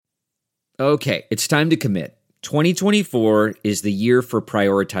Okay, it's time to commit. 2024 is the year for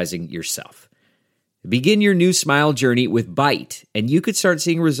prioritizing yourself. Begin your new smile journey with Byte, and you could start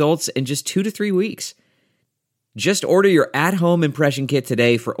seeing results in just 2 to 3 weeks. Just order your at-home impression kit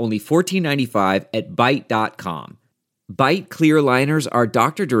today for only $14.95 at Byte.com. Byte clear liners are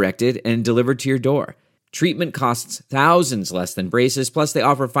doctor-directed and delivered to your door. Treatment costs thousands less than braces, plus they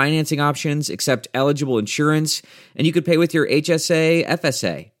offer financing options, accept eligible insurance, and you could pay with your HSA,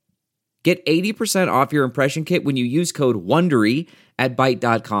 FSA. Get 80% off your impression kit when you use code WONDERY at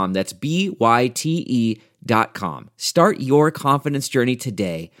Byte.com. That's BYTE.com. Start your confidence journey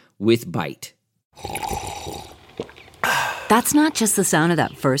today with Byte. That's not just the sound of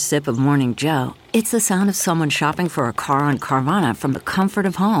that first sip of Morning Joe. It's the sound of someone shopping for a car on Carvana from the comfort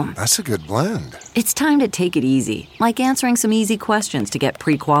of home. That's a good blend. It's time to take it easy, like answering some easy questions to get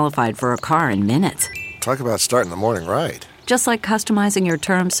pre-qualified for a car in minutes. Talk about starting the morning right. Just like customizing your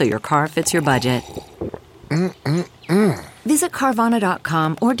terms so your car fits your budget. Visit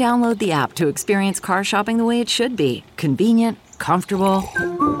Carvana.com or download the app to experience car shopping the way it should be. Convenient, comfortable.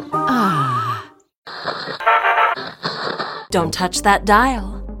 Don't touch that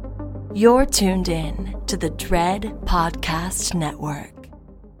dial. You're tuned in to the Dread Podcast Network.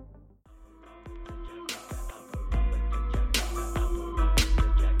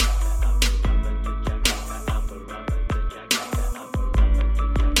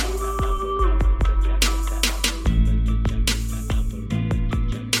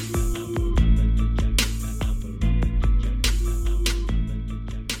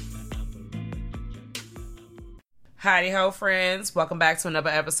 Howdy ho, friends. Welcome back to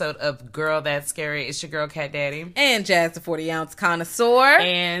another episode of Girl That's Scary. It's your girl, Cat Daddy. And Jazz, the 40-ounce connoisseur.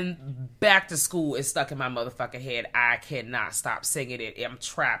 And back to school is stuck in my motherfucking head. I cannot stop singing it. I'm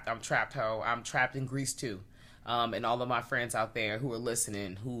trapped, ho. I'm trapped in Grease 2. And all of my friends out there who are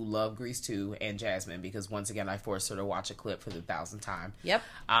listening who love Grease 2 and Jasmine, because once again I forced her to watch a clip for the 1,000th time. Yep.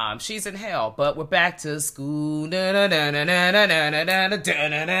 She's in hell, but we're back to school.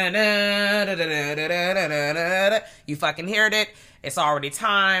 You fucking heard it. It's already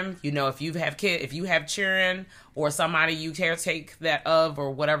time. You know, if you have children or somebody you caretake that of,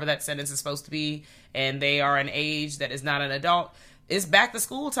 or whatever that sentence is supposed to be, and they are an age that is not an adult, it's back to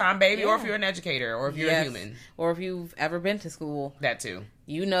school time, baby. Yeah. Or if you're an educator, or if you're a human, or if you've ever been to school, that too.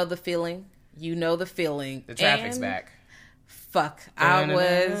 You know the feeling. The traffic's back. Fuck, I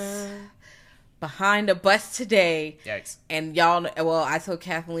was behind a bus today. Yikes! And y'all, well, I told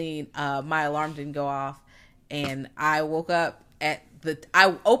Kathleen my alarm didn't go off, and I woke up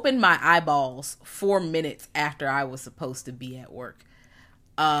I opened my eyeballs 4 minutes after I was supposed to be at work.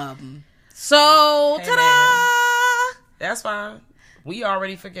 Ta-da! Man. That's fine. We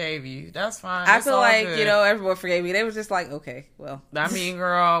already forgave you. That's fine. I feel like, good. Everyone forgave me. They was just like, okay, well. I mean,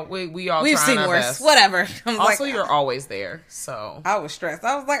 girl, we all we've seen worse. Best. Whatever. Also, you're always there, so. I was stressed.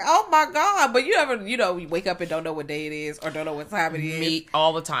 I was like, oh my God. But you ever, you wake up and don't know what day it is or don't know what time it is. Me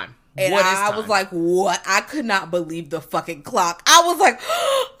all the time. And I was like, what? I could not believe the fucking clock. I was like,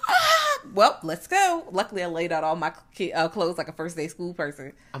 well, let's go. Luckily, I laid out all my clothes like a first day school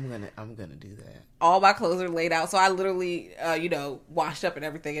person. I'm gonna do that. All my clothes are laid out, so I literally, washed up and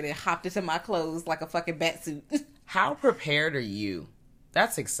everything, and then hopped into my clothes like a fucking batsuit. How prepared are you?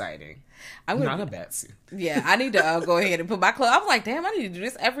 That's exciting. I'm not a batsuit. Yeah, I need to go ahead and put my clothes. I was like, damn, I need to do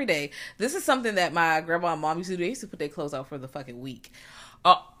this every day. This is something that my grandma and mom used to do. They used to put their clothes out for the fucking week.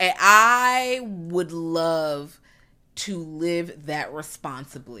 And I would love to live that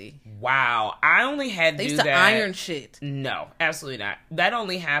responsibly. Wow. I only had to do that. They used to iron shit. No, absolutely not. That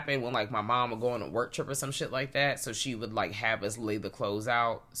only happened when, like, my mom would go on a work trip or some shit like that. So she would, like, have us lay the clothes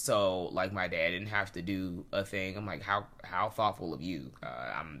out. So, like, my dad didn't have to do a thing. I'm like, how thoughtful of you.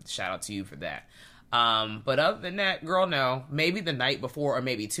 Shout out to you for that. But other than that, girl, no. Maybe the night before, or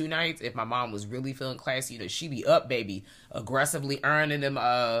maybe 2 nights, if my mom was really feeling classy, she be up, baby, aggressively earning them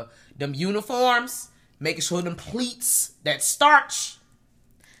uniforms, making sure them pleats, that starch.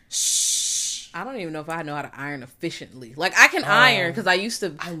 Shh. I don't even know if I know how to iron efficiently. Like, I can iron because I used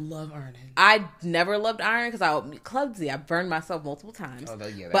to. I love ironing. I never loved iron because I was clumsy. I burned myself multiple times. Oh,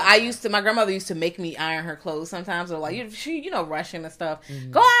 yeah, but my grandmother used to make me iron her clothes sometimes. Or like, she, rushing and stuff.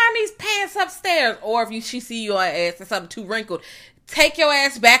 Mm-hmm. Go iron these pants upstairs. Or if she see your ass and something too wrinkled, take your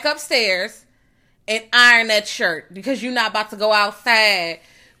ass back upstairs and iron that shirt because you're not about to go outside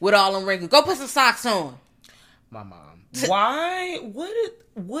with all them wrinkles. Go put some socks on. My mom. Why?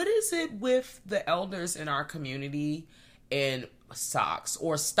 What is it with the elders in our community and socks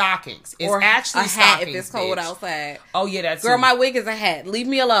or stockings. It's or actually a hat stockings, if it's cold bitch. outside. Oh yeah, that's Girl, my wig is a hat. Leave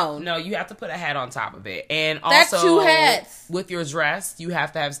me alone. No, you have to put a hat on top of it. And That's also, 2 hats. with your dress, you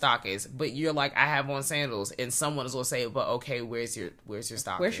have to have stockings. But you're like, I have on sandals, and someone is gonna say, "But okay, where's your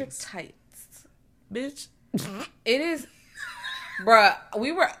stockings? Where's your tights, bitch?" It is, bruh.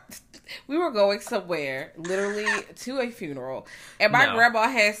 We were going somewhere, literally to a funeral, and my grandma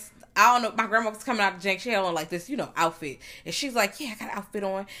has. I don't know. My grandma was coming out of jank. She had on like this, outfit. And she's like, yeah, I got an outfit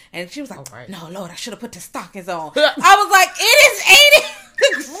on. And she was like, right. no, Lord, I should have put the stockings on. I was like, it is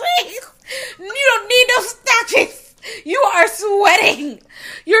 80 degrees. You don't need no stockings. You are sweating.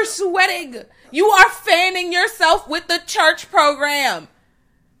 You're sweating. You are fanning yourself with the church program.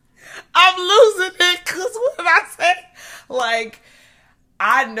 I'm losing it because when I say, like,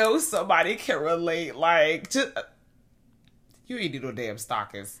 I know somebody can relate. Like, just, you ain't need no damn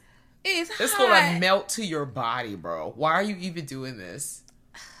stockings. It's gonna melt to your body, bro. Why are you even doing this?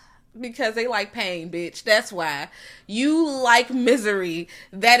 Because they like pain, bitch. That's why. You like misery.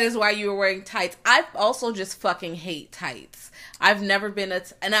 That is why you were wearing tights. I also just fucking hate tights. I've never been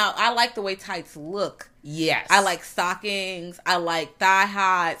and I like the way tights look. Yes. I like stockings. I like thigh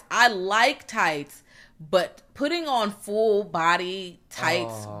highs. I like tights. But putting on full body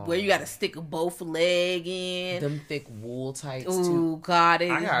tights where you got to stick both leg in. Them thick wool tights, too. Ooh, God.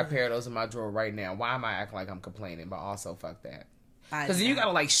 I got a pair of those in my drawer right now. Why am I acting like I'm complaining? But also, fuck that. Because then you got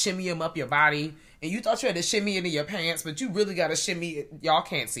to, like, shimmy them up your body. And you thought you had to shimmy into your pants, but you really got to shimmy it. Y'all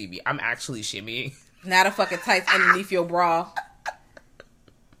can't see me. I'm actually shimmying. Not a fucking tights underneath your bra.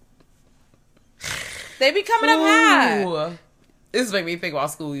 They be coming up high. This make me think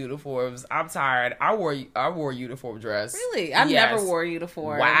about school uniforms. I'm tired. I wore a uniform dress. Really? I never wore a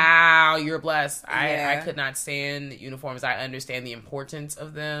uniform. Wow, you're blessed. Yeah. I could not stand uniforms. I understand the importance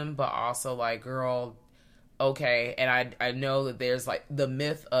of them, but also like, girl, okay. And I know that there's like the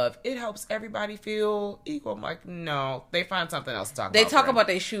myth of it helps everybody feel equal. I'm like, no, they find something else to talk about. They talk about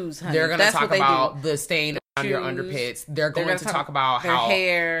their shoes, honey. They're gonna talk about do. the stain on your underpits. They're going to talk about their how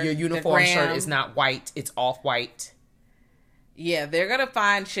hair, your uniform shirt is not white, it's off-white. Yeah, they're gonna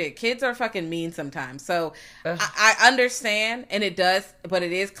find shit. Kids are fucking mean sometimes. So I understand, and it does, but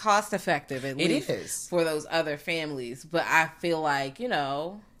it is cost effective at least for those other families. But I feel like,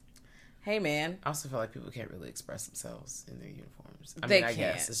 hey man. I also feel like people can't really express themselves in their uniforms. I They mean, I can't.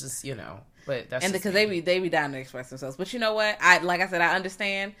 guess it's just, but that's and because they be down to express themselves. But you know what? Like I said, I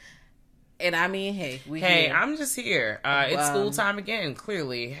understand. And I mean, hey, here. I'm just here. It's school time again,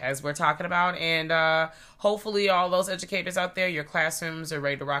 clearly, as we're talking about. And hopefully all those educators out there, your classrooms are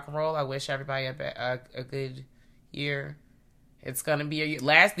ready to rock and roll. I wish everybody a good year. It's going to be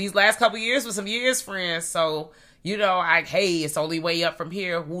these last couple years were some years, friends. So, it's only way up from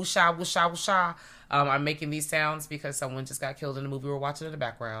here. Woosha, woosha, woosha. I'm making these sounds because someone just got killed in the movie we're watching in the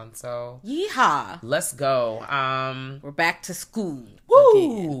background. So, yeehaw. Let's go. We're back to school. Woo!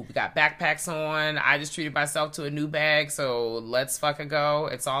 Again. We got backpacks on. I just treated myself to a new bag, so let's fucking go.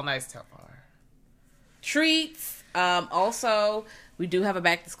 It's all nice so far. Treats. Also, we do have a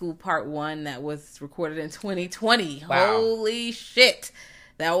back to school part 1 that was recorded in 2020. Wow. Holy shit.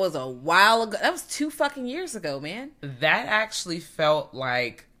 That was a while ago. That was 2 fucking years ago, man. That actually felt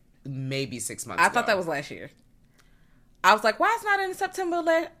like maybe 6 months ago. I thought that was last year. I was like, why it's not in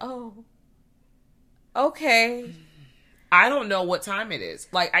September? Oh. Okay. I don't know what time it is.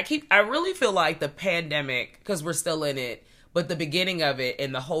 Like, I really feel like the pandemic, because we're still in it, but the beginning of it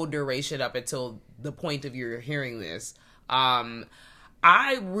and the whole duration up until the point of your hearing this,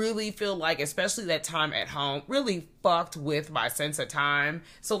 I really feel like, especially that time at home, really fucked with my sense of time.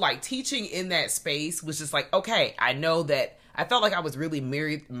 So, like, teaching in that space was just like, okay, I know that I felt like I was really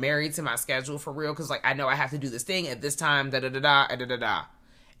married to my schedule for real, because, like, I know I have to do this thing at this time, da-da-da-da, da-da-da-da.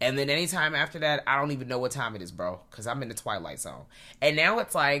 And then anytime after that, I don't even know what time it is, bro, because I'm in the twilight zone. And now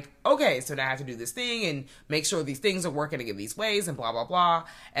it's like, okay, so now I have to do this thing and make sure these things are working in these ways and blah, blah, blah.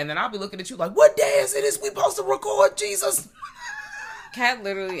 And then I'll be looking at you like, what day is it? Is we supposed to record, Jesus? Kat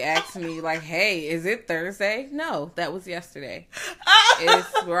literally asked me, like, hey, is it Thursday? No, that was yesterday.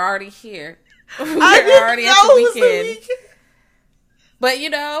 We're already here. We're already at the weekend. But,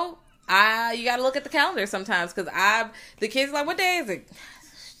 you gotta look at the calendar sometimes, because the kids are like, what day is it?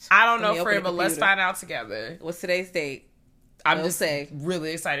 I don't know, friend, but let's find out together. What's today's date? I'm just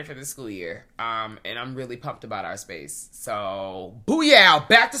really excited for the school year. And I'm really pumped about our space. So, booyah!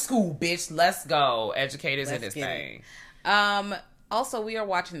 Back to school, bitch. Let's go. Educators in this thing. Also, we are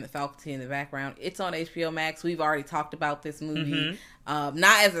watching The Faculty in the background. It's on HBO Max. We've already talked about this movie.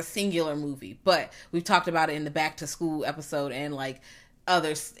 Not as a singular movie, but we've talked about it in the Back to School episode. And, like,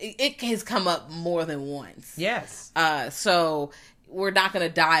 others. It has come up more than once. Yes. So we're not going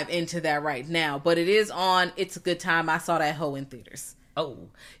to dive into that right now, but it is on It's a Good Time. I saw that hoe in theaters. Oh,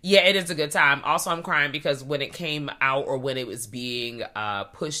 yeah, it is a good time. Also, I'm crying because when it came out or when it was being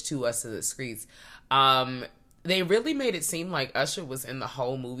pushed to us to the streets, they really made it seem like Usher was in the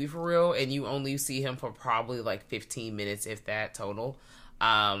whole movie for real, and you only see him for probably like 15 minutes, if that, total.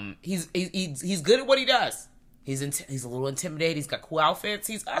 He's good at what he does. He's a little intimidating. He's got cool outfits.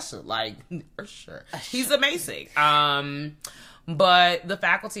 He's Usher, like Usher. He's amazing. But The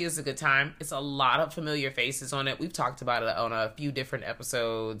Faculty is a good time. It's a lot of familiar faces on it. We've talked about it on a few different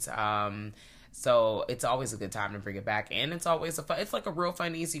episodes. So it's always a good time to bring it back, and it's always it's like a real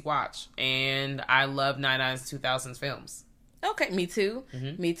fun, easy watch. And I love 99's 2000s films. Okay, me too.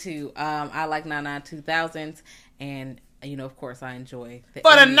 Mm-hmm. Me too. I like 99 2000s, and of course, I enjoy the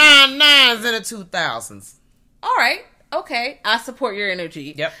 99s and the 2000s. All right, okay, I support your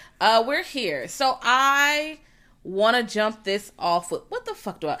energy. Yep. We're here, so I want to jump this off with what the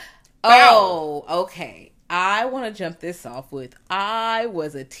fuck do I? Oh, okay. I want to jump this off with I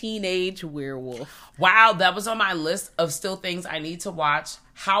Was a Teenage Werewolf. Wow, that was on my list of still things I need to watch.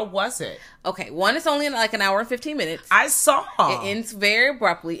 How was it? Okay, one, it's only like an hour and 15 minutes. I saw. It ends very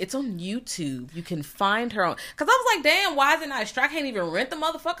abruptly. It's on YouTube. You can find her on. Because I was like, damn, why is it not extra? I can't even rent the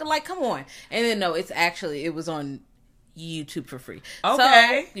motherfucker. Like, come on. And then, no, it was on YouTube for free.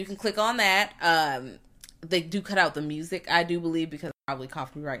 Okay. So, you can click on that. They do cut out the music, I do believe, because probably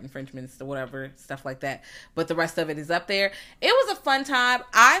copyright infringements or whatever, stuff like that. But the rest of it is up there. It was a fun time.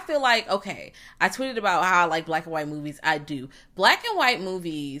 I feel like, okay, I tweeted about how I like black and white movies. I do. Black and white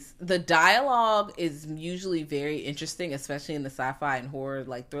movies, the dialogue is usually very interesting, especially in the sci-fi and horror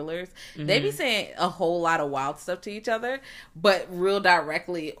like thrillers. Mm-hmm. They be saying a whole lot of wild stuff to each other, but real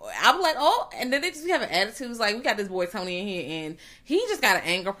directly. I'm like, oh, and then they just have an attitude. It's like, we got this boy Tony in here, and he just got an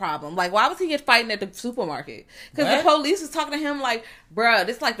anger problem. Like, why was he fighting at the supermarket? Because the police was talking to him like, bruh,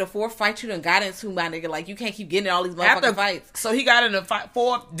 this is like the fourth fight you done got into, my nigga. Like, you can't keep getting in all these motherfucking fights. So he got into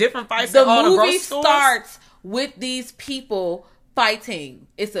 4 different fights the at all the grocery movie stores? Starts with these people fighting.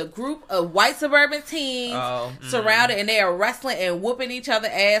 It's a group of white suburban teens surrounded, and they are wrestling and whooping each other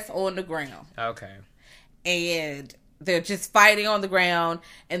ass on the ground. Okay. And they're just fighting on the ground,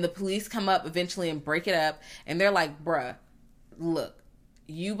 and the police come up eventually and break it up, and they're like, bruh, look,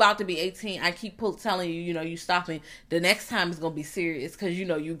 you about to be 18. I keep telling you, you stop me. The next time it's going to be serious because,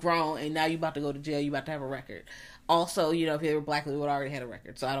 you grown and now you about to go to jail. You about to have a record. Also, if you were black, we would already had a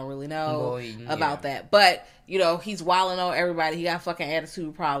record. So I don't really know about that. But, he's wilding on everybody. He got a fucking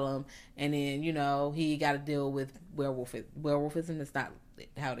attitude problem. And then, he got to deal with werewolfism. It's not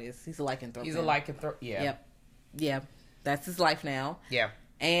how it is. He's a lycanthrope. Yeah. Yep. Yeah. That's his life now. Yeah.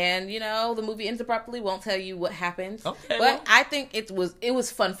 And, the movie ends abruptly. Won't tell you what happens. Okay, but I think it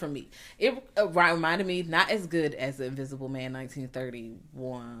was fun for me. It reminded me, not as good as The Invisible Man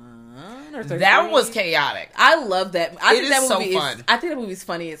 1931 or 33. That was chaotic. I love that. I think that movie so fun. I think that movie's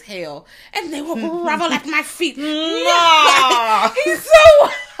funny as hell. And they will grovel at my feet. No! He's so...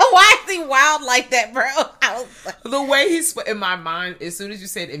 Why is he wild like that, bro? I was like... The way he's in my mind, as soon as you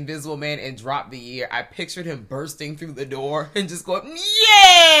said Invisible Man and dropped the year, I pictured him bursting through the door and just going,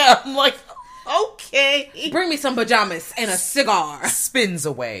 yeah! I'm like, okay. Bring me some pajamas and a cigar. Spins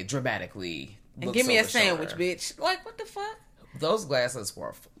away dramatically. And give me a sandwich, bitch. Like, what the fuck? Those glasses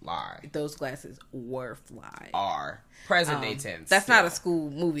were fly. Are. Present day tense. That's not a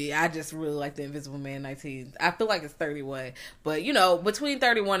school movie. I just really like The Invisible Man 19. I feel like it's 31. But, between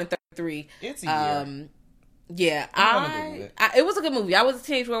 31 and 33. It's a year. Yeah. It was a good movie. I Was a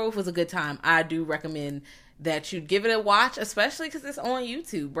Teenage Werewolf was a good time. I do recommend that you give it a watch, especially because it's on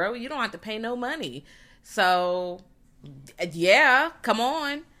YouTube, bro. You don't have to pay no money. So, yeah, come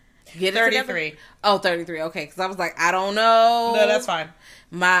on. Get 33. Oh, 33. Okay, because I was like, I don't know. No, that's fine.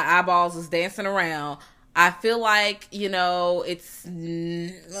 My eyeballs was dancing around. I feel like, it's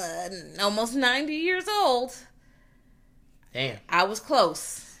almost 90 years old. Damn. I was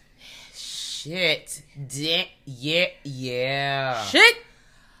close. Shit. Yeah. Shit.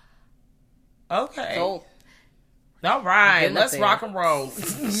 Okay. So, all right. Let's rock and roll.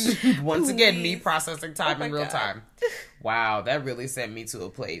 Once again, me processing time in real time. Wow, that really sent me to a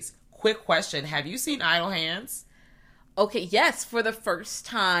place. Quick question. Have you seen Idle Hands? Okay, yes, for the first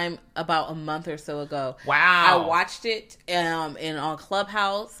time about a month or so ago. Wow. I watched it on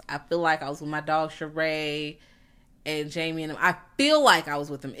Clubhouse. I feel like I was with my dog Sheree and Jamie and them. I feel like I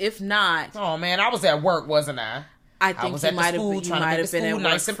was with them. If not... Oh, man, I was at work, wasn't I? I think was you at the might school have trying to make the been school at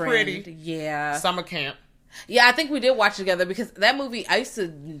nice and work, pretty. friend. Yeah. Summer camp. Yeah, I think we did watch it together because that movie, I used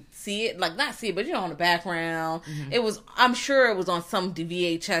to see it, like not see it, but on the background. Mm-hmm. It was, I'm sure it was on some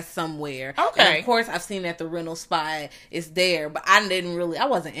VHS somewhere. Okay. And of course, I've seen that the rental spot is there, but I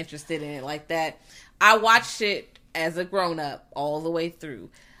wasn't interested in it like that. I watched it as a grown up all the way through.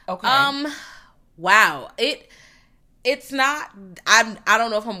 Okay. Wow. It's not, I don't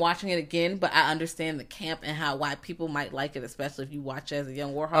know if I'm watching it again, but I understand the camp and why people might like it, especially if you watch it as a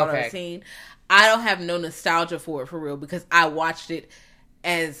young Warhol or teen. I don't have no nostalgia for it for real because I watched it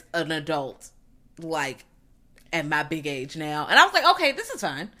as an adult, like at my big age now. And I was like, okay, this is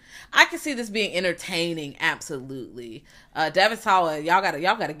fine. I can see this being entertaining, absolutely. David Sawa, y'all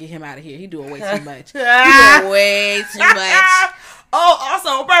gotta get him out of here. He doing way too much. He doing way too much. Oh,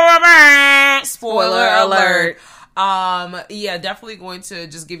 also, spoiler alert. Yeah, definitely going to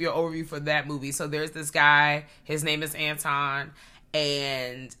just give you an overview for that movie. So there's this guy, his name is Anton,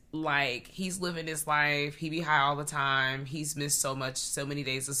 and like he's living his life. He be high all the time. He's missed so many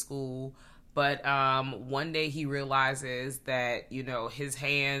days of school. But one day he realizes that, his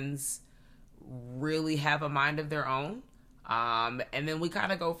hands really have a mind of their own. And then we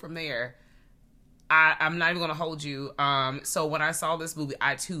kind of go from there. I'm not even going to hold you. So when I saw this movie,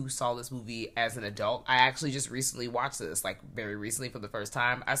 I too saw this movie as an adult. I actually just recently watched this, like very recently for the first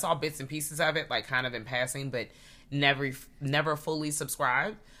time. I saw bits and pieces of it, like kind of in passing, but never fully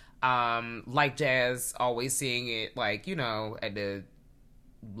subscribed. Like Jazz, always seeing it like, at the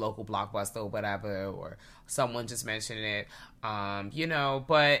local Blockbuster or whatever, or someone just mentioning it.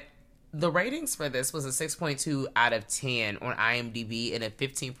 But the ratings for this was a 6.2 out of 10 on IMDb and a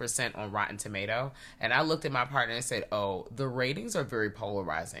 15% on Rotten Tomato. And I looked at my partner and said, oh, the ratings are very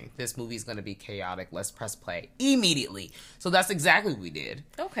polarizing. This movie's going to be chaotic. Let's press play immediately. So that's exactly what we did.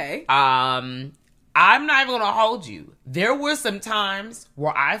 Okay. I'm not even going to hold you. There were some times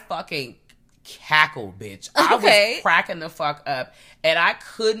where I fucking cackled, bitch. I was cracking the fuck up. And I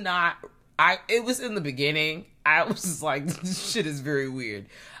could not... It was in the beginning. I was just like, this shit is very weird.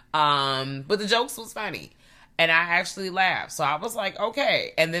 But the jokes was funny. And I actually laughed. So I was like,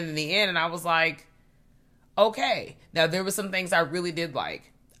 okay. And then in the end, I was like, okay. Now, there were some things I really did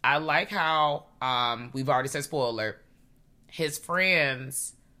like. I like how, we've already said spoiler alert, his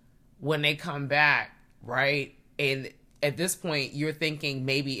friends, when they come back, right? And at this point, you're thinking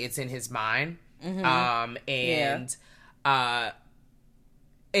maybe it's in his mind. Mm-hmm.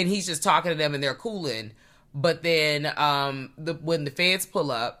 And he's just talking to them and they're cooling. But then when the feds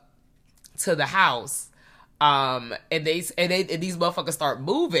pull up to the house, and these motherfuckers start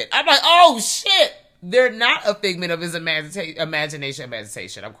moving, I'm like, oh shit! They're not a figment of his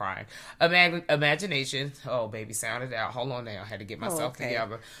imagination. I'm crying. Imagination. Oh baby, sound it out. Hold on now. I had to get myself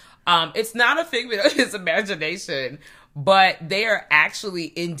together. It's not a figment of his imagination, but they are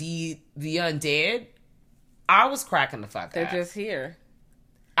actually indeed the undead. I was cracking the fuck up. They're just here.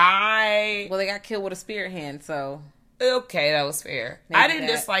 They got killed with a spirit hand, so... Okay, that was fair. I didn't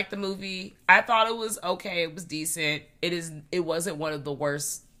dislike the movie. I thought it was okay. It was decent. It wasn't one of the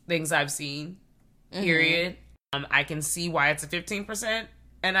worst things I've seen, period. Mm-hmm. I can see why it's a 15%,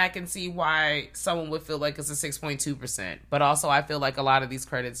 and I can see why someone would feel like it's a 6.2%. But also, I feel like a lot of these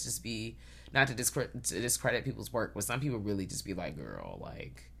credits just be... Not to discredit people's work, but some people really just be like, girl,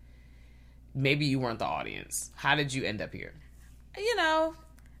 like... Maybe you weren't the audience. How did you end up here?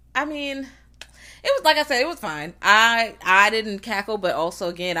 I mean, it was, like I said, it was fine. I didn't cackle, but also,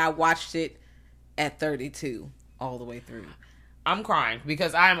 again, I watched it at 32 all the way through. I'm crying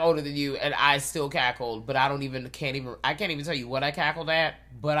because I'm older than you and I still cackled, but I can't even tell you what I cackled at,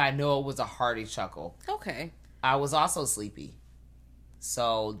 but I know it was a hearty chuckle. Okay. I was also sleepy.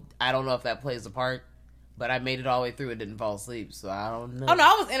 So I don't know if that plays a part, but I made it all the way through and didn't fall asleep, so I don't know. Oh, no,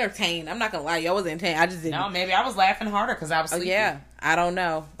 I was entertained. I'm not going to lie. I was entertained. I just didn't. No, maybe I was laughing harder because I was sleepy. Oh, yeah. I don't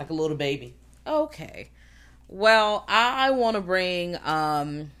know. Like a little baby. Okay. Well, I want to bring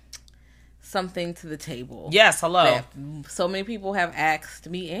something to the table. Yes, hello. That so many people have asked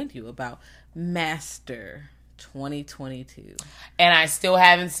me and you about Master 2022. And I still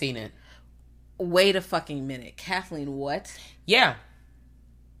haven't seen it. Wait a fucking minute. Kathleen, what? Yeah.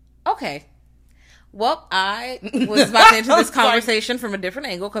 Okay. Well, I was about to enter this conversation from a different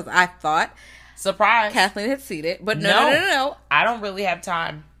angle because I thought surprise Kathleen had seen it. But no. I don't really have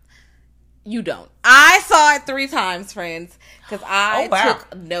time. You don't. I saw it 3 times, friends, because I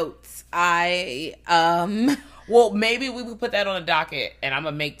took notes. Well, maybe we could put that on a docket, and I'm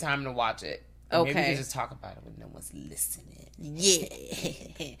going to make time to watch it. Okay. Maybe we can just talk about it when no one's listening.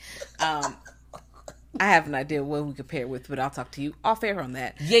 Yeah. I have an idea what we compare with, but I'll talk to you off air on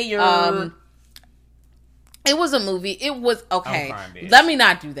that. Yeah, it was a movie. It was okay. I'm crying, bitch. Let me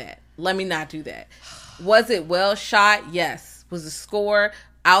not do that. Was it well shot? Yes. Was the score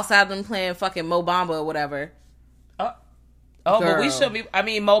outside of them playing fucking Mo Bamba or whatever? But we should be. I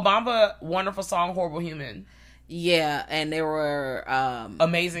mean, Mo Bamba, wonderful song, Horrible Human. Yeah, and there were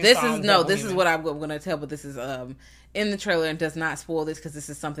amazing. This songs, is no. This is what I'm going to tell, but this is in the trailer and does not spoil this because this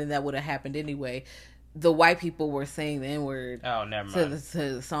is something that would have happened anyway. The white people were saying the N-word to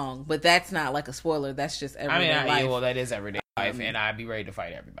the song, but that's not like a spoiler. That's just everyday life. Yeah, well, that is everyday life, and I'd be ready to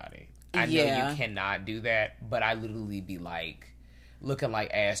fight everybody. I know you cannot do that, but I literally be like looking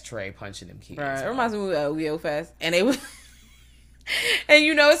like Ashtray punching them kids. Right. It reminds me of We Owe Fast, and they was. And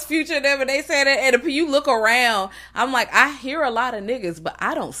you know it's Future and them, and they say that. And if you look around, I'm like, I hear a lot of niggas, but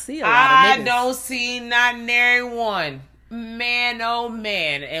I don't see a lot of niggas. I don't see not nary one. Man, oh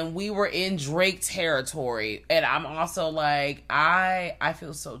man. And we were in Drake territory. And I'm also like, I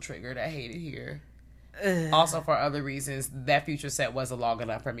feel so triggered. I hate it here. Also for other reasons, that Future set wasn't long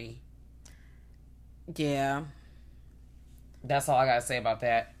enough for me. Yeah. That's all I gotta say about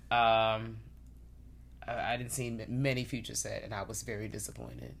that. I didn't see many Future set, and I was very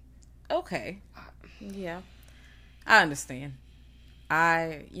disappointed. Okay. Yeah. I understand.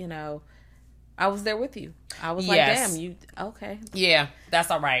 I was there with you. I was like, damn, you, okay. Yeah,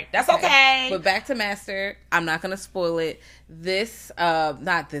 that's all right. That's okay. But back to Master. I'm not going to spoil it. This,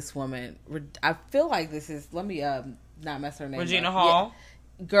 not this woman. I feel like this is, let me not mess her name Regina up. Hall?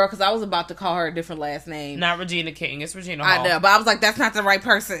 Yeah. Girl, because I was about to call her a different last name. Not Regina King. It's Regina Hall. I know, but I was like, that's not the right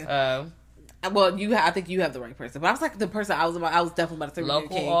person. Well, I think you have the right person. But I was like, the person I was definitely about to say Local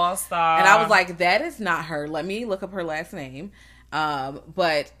King. All-Star. And I was like, that is not her. Let me look up her last name.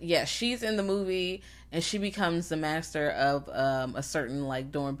 But yeah, she's in the movie and she becomes the master of a certain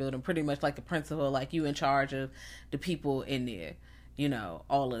like dorm building, pretty much like the principal, like you in charge of the people in there. You know,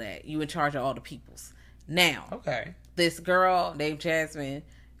 all of that. You in charge of all the peoples. Now, okay. This girl named Jasmine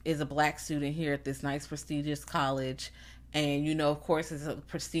is a black student here at this nice prestigious college. And, you know, of course, it's a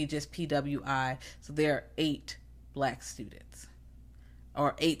prestigious PWI. So there are 8 black students.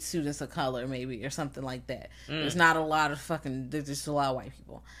 Or 8 students of color, maybe, or something like that. There's not a lot of there's just a lot of white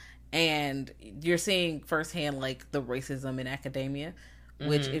people. And you're seeing firsthand, like, the racism in academia.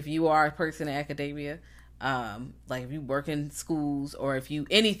 Which, if you are a person in academia, like, if you work in schools, or if you,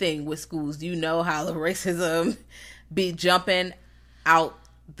 anything with schools, you know how the racism be jumping out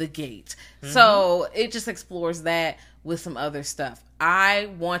the gate. So, it just explores that with some other stuff. I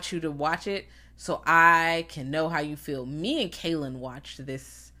want you to watch it so I can know how you feel. Me and Kaylin watched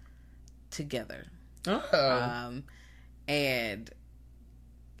this together. And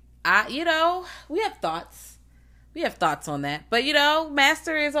I, we have thoughts. We have thoughts on that. But,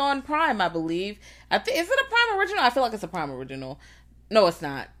 Master is on Prime, I believe. Is it a Prime original? I feel like it's a Prime original. No, it's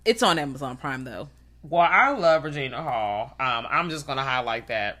not. It's on Amazon Prime, though. Well, I love Regina Hall. I'm just going to highlight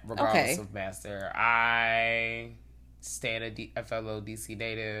that regardless of Master. I stand a fellow DC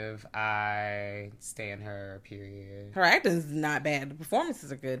native. I stand her, period. Her acting is not bad. The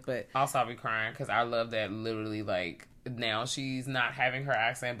performances are good, but... Also, I'll be crying because I love that literally, like, now she's not having her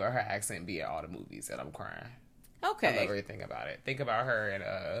accent, but her accent be at all the movies that I'm crying. Okay. I love everything about it. Think about her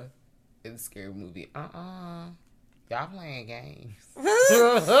in the scary movie. Y'all playing games. And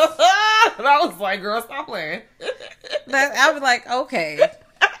I was like, girl, stop playing. I was like, okay.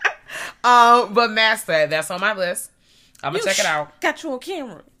 But Master, that's on my list. I'm going to check it out. Got you on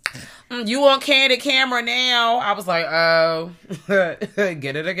camera. You on candid camera now. I was like, oh,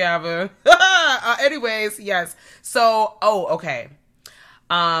 get it together. Anyways, yes. So, okay.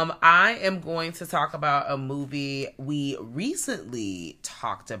 I am going to talk about a movie we recently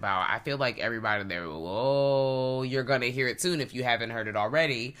talked about. I feel like everybody there, you're going to hear it soon if you haven't heard it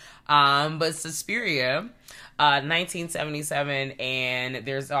already. But Suspiria, 1977, and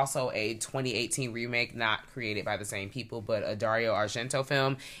there's also a 2018 remake, not created by the same people, but a Dario Argento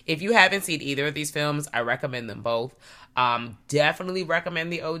film. If you haven't seen either of these films, I recommend them both. Definitely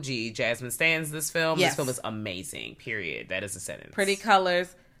recommend the OG. Jasmine stands this film. Yes. This film is amazing, period. That is a sentence. Pretty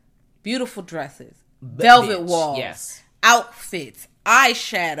colors, beautiful dresses, velvet walls, yes, outfits,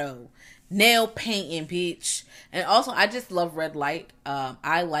 eyeshadow, nail painting, bitch. And also, I just love red light.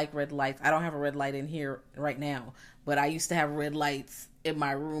 I like red lights. I don't have a red light in here right now, but I used to have red lights in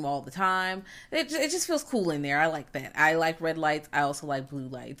my room all the time. It just feels cool in there. I like that. I like red lights. I also like blue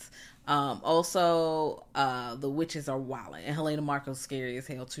lights. Also, the witches are wildin', and Helena Marko's scary as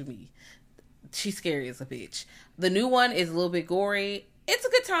hell to me. She's scary as a bitch. The new one is a little bit gory. It's a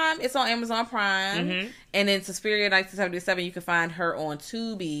good time. It's on Amazon Prime. And then Suspiria 1977, you can find her on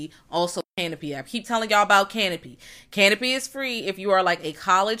Tubi, also Canopy app. Keep telling y'all about Canopy. Canopy is free if you are like a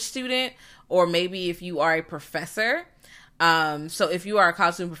college student, or maybe if you are a professor. So if you are a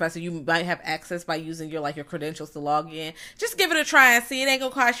college student professor, you might have access by using your credentials to log in. Just give it a try and see. It ain't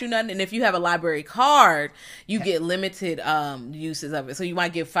gonna cost you nothing. And if you have a library card, you get limited uses of it. So you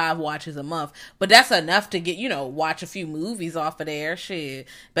might get 5 watches a month, but that's enough to get, watch a few movies off of there. Shit,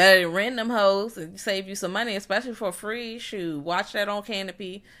 better than renting them hoes and save you some money, especially for free. Shoot, watch that on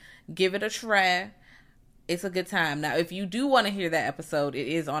Canopy. Give it a try. It's a good time. Now, if you do want to hear that episode, it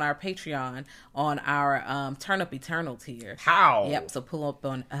is on our Patreon on our Turn Up Eternal tier. How? Yep. So pull up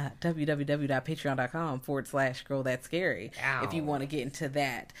on www.patreon.com/Girl That's Scary if you want to get into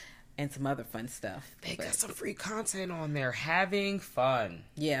that and some other fun stuff. They got some free content on there. Having fun.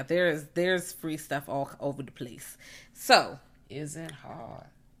 Yeah, there's free stuff all over the place. So isn't hard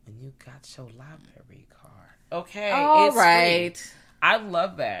when you got your library card. Okay. All it's right. Free. I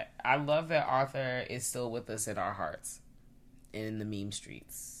love that. I love that Arthur is still with us in our hearts, in the meme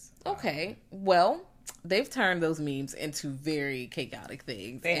streets. Okay. Well, they've turned those memes into very chaotic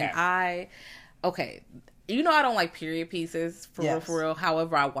things. They have. Okay. I don't like period pieces, for real.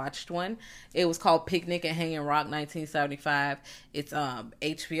 However, I watched one. It was called Picnic at Hanging Rock, 1975. It's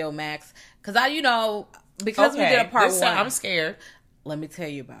HBO Max. Because because we did a part 1. I'm scared. Let me tell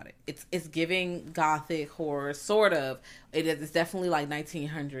you about it. It's giving gothic horror, sort of. It's definitely like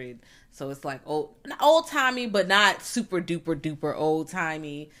 1900. So it's like old timey, but not super duper duper old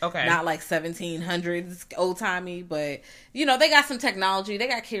timey. Okay. Not like 1700s old timey, but they got some technology. They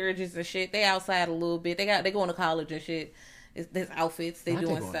got carriages and shit. They outside a little bit. They going to college and shit. There's outfits. They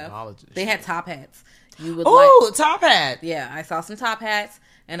doing stuff. They had top hats. Top hat. Yeah, I saw some top hats.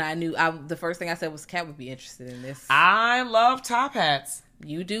 And I knew the first thing I said was Kat would be interested in this. I love top hats.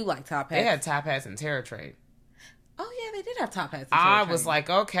 You do like top hats. They had top hats in Terror Trade. Oh, yeah, they did have top hats in Terror Terror Trade. Was like,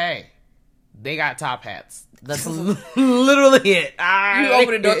 okay, they got top hats. That's literally it. You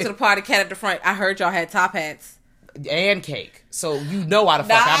open the door to the party, Kat at the front. I heard y'all had top hats. And cake. So why the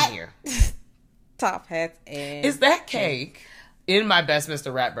fuck I'm here. Top hats and... Is that cake? In my best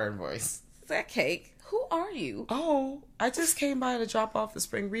Mr. Ratburn voice. Is that cake? Who are you? Oh, I just came by to drop off the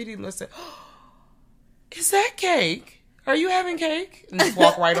spring reading list. Is that cake? Are you having cake? And just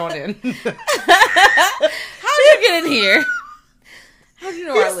walk right on in. How'd you get in here? How'd you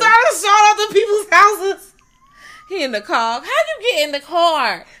know I started showing up to people's houses. He in the car. How'd you get in the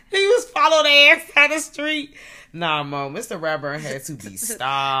car? He was following their ass down the street. Nah, Mo, Mr. Ratburn had to be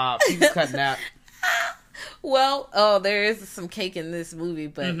stopped. He was cutting out. Well, there is some cake in this movie,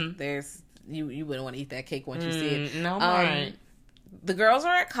 but there's... You wouldn't want to eat that cake once you see it. No, right. The girls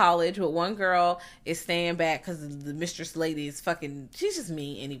are at college, but one girl is staying back because the mistress lady is she's just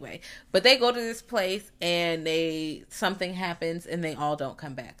mean anyway. But they go to this place and something happens and they all don't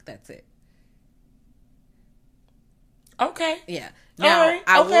come back. That's it. Okay. Yeah. Now,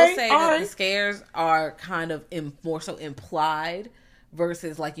 I will say that the scares are kind of more so implied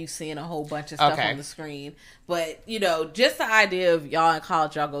versus like you seeing a whole bunch of stuff on the screen. But, just the idea of y'all in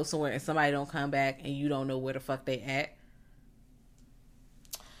college, y'all go somewhere and somebody don't come back and you don't know where the fuck they at.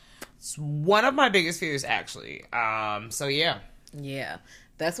 It's one of my biggest fears, actually. So, yeah. Yeah.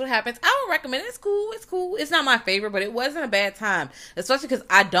 That's what happens. I would recommend it. It's cool. It's cool. It's not my favorite, but it wasn't a bad time. Especially because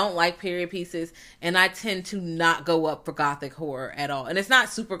I don't like period pieces, and I tend to not go up for gothic horror at all. And it's not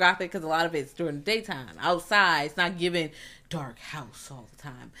super gothic because a lot of it's during the daytime. Outside, it's not giving dark house all the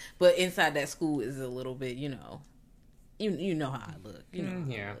time. But inside that school is a little bit, you know how I look. How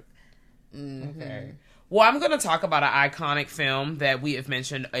I look. Mm-hmm. Okay. Well, I'm going to talk about an iconic film that we have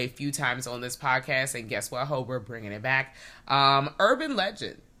mentioned a few times on this podcast, and guess what? I hope we're bringing it back. Urban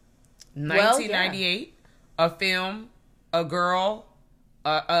Legend, 1998, a film, a girl,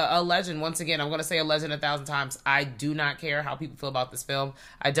 a legend. Once again, I'm going to say a legend 1,000 times. I do not care how people feel about this film.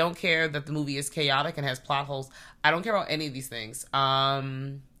 I don't care that the movie is chaotic and has plot holes. I don't care about any of these things.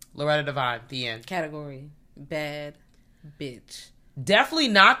 Loretta Devine, the end. Category, bad bitch. Definitely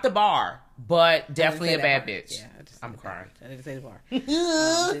not the bar, but definitely a bad bitch. Yeah, I'm crying. I didn't say the bar.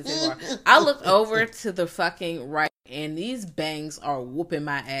 I looked over to the fucking right, and these bangs are whooping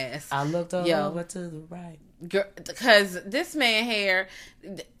my ass. I looked over to the right. Because this man hair...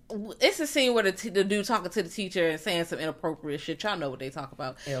 It's a scene where the dude talking to the teacher and saying some inappropriate shit. Y'all know what they talk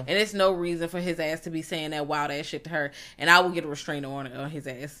about. Ew. And it's no reason for his ass to be saying that wild ass shit to her. And I will get a restrainer on his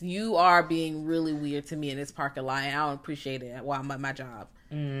ass. You are being really weird to me in this parking lot, and I don't appreciate it while I'm at my job.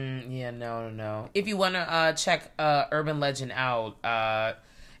 Yeah, no. If you want to check Urban Legend out,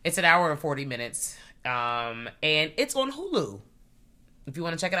 it's an hour and 40 minutes. And it's on Hulu. If you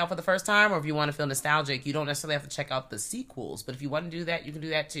want to check it out for the first time, or if you want to feel nostalgic, you don't necessarily have to check out the sequels. But if you want to do that, you can do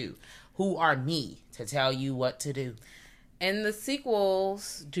that too. Who are me to tell you what to do? And the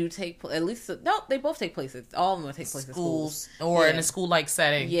sequels do take at least no, they both take place. All of them take place in schools or in a school-like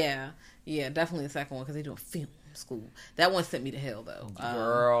setting. Yeah, definitely the second one because they do a film school. That one sent me to hell though.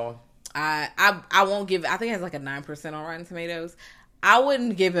 Girl, I won't give. I think it has like a 9% on Rotten Tomatoes. I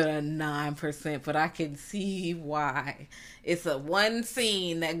wouldn't give it a 9%, but I can see why. It's a one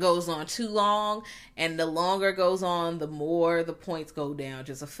scene that goes on too long, and the longer it goes on, the more the points go down.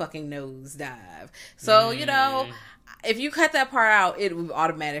 Just a fucking nosedive. So you know. If you cut that part out, it would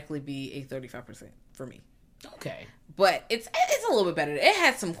automatically be a 35% for me. Okay. But it's a little bit better. It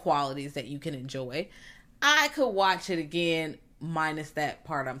has some qualities that you can enjoy. I could watch it again minus that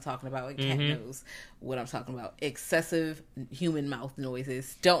part I'm talking about. Like Cat knows what I'm talking about. Excessive human mouth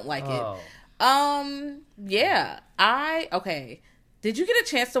noises. Don't like it. Yeah. Okay. Did you get a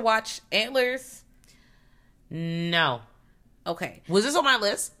chance to watch Antlers? No. Okay. Was this on my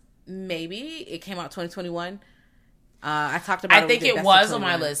list? Maybe. It came out 2021. I talked about it. I think it was on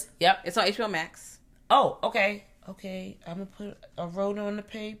my list. Yep. It's on HBO Max. Oh, okay. Okay. I'm going to put a wrote on the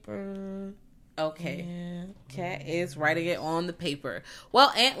paper. Okay. Yeah. Kat is writing it on the paper. Well,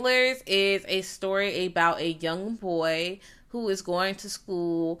 Antlers is a story about a young boy who is going to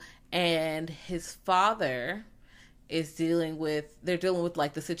school and his father is dealing with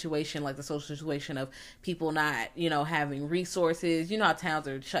like the situation, like the social situation of people not, having resources. You know how towns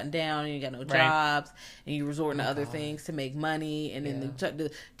are shutting down and you got no jobs and you resorting to other things to make money. And then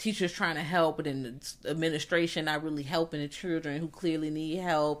the teachers trying to help, but then the administration not really helping the children who clearly need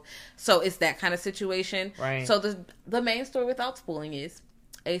help. So it's that kind of situation. Right. So the main story without spoiling is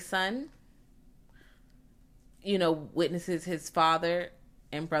a son, witnesses his father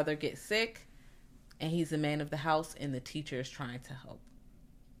and brother get sick. And he's the man of the house, and the teacher is trying to help.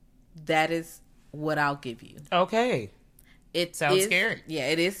 That is what I'll give you. Okay. It sounds scary. Yeah,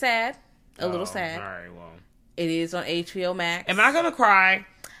 it is sad. A little sad. All right, well. It is on HBO Max. Am I going to cry?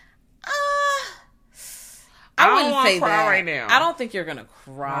 I wouldn't say cry that right now. I don't think you're going to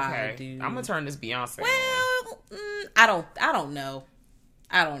cry, Okay. dude. I'm going to turn this Beyonce on. Well, I don't know.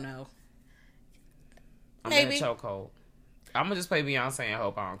 I'm Maybe. in a chokehold. I'm going to just play Beyonce and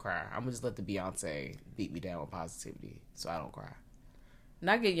hope I don't cry. I'm going to just let the Beyonce beat me down with positivity so I don't cry.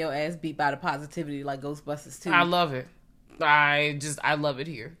 Not getting your ass beat by the positivity like Ghostbusters 2. I love it. I love it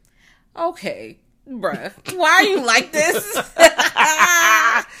here. Okay. Bruh. Why are you like this?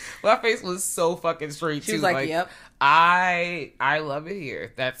 My face was so fucking straight, She too. was like, yep. I love it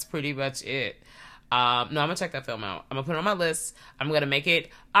here. That's pretty much it. No, I'm gonna check that film out. I'm gonna put it on my list. I'm gonna make it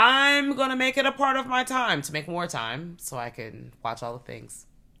a part of my time to make more time so I can watch all the things.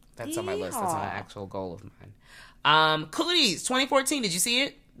 That's on my list. That's an actual goal of mine. Cooties 2014. Did you see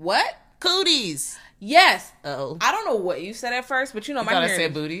it? What? Cooties. Yes. Oh, I don't know what you said at first, but my thought I hearing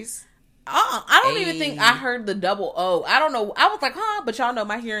said booties. I don't even think I heard the double O. I don't know. I was like, but y'all know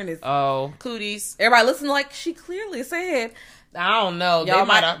my hearing is. Oh, cooties. Everybody listen like she clearly said. I don't know. Y'all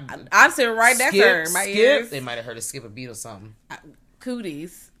I'm sitting right next to her. My ears. They might have heard her skip a beat or something.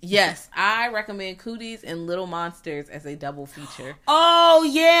 Cooties. Yes, I recommend Cooties and Little Monsters as a double feature. Oh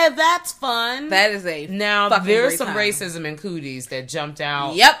yeah, that's fun. That is a there's some time. Racism in Cooties that jumped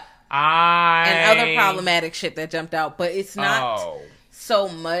out. Yep. And other problematic shit that jumped out, but it's not so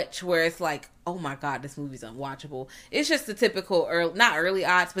much where it's like, oh my god, this movie's unwatchable. It's just the typical not early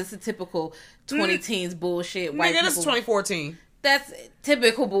odds, but it's the typical 20-teens bullshit. White nigga, this is 2014. That's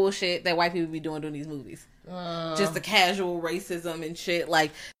typical bullshit that white people be doing these movies. Just the casual racism and shit.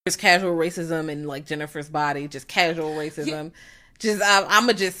 Like there's casual racism in like Jennifer's Body, just casual racism. Just I'm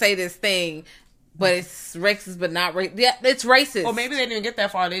gonna just say this thing. But it's racist, but not racist. Yeah, it's racist. Or maybe they didn't get that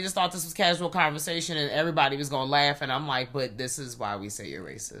far. They just thought this was casual conversation and everybody was going to laugh. And I'm like, but this is why we say you're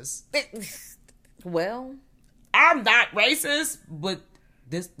racist. Well, I'm not racist, but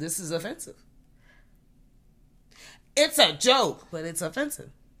this is offensive. It's a joke, but it's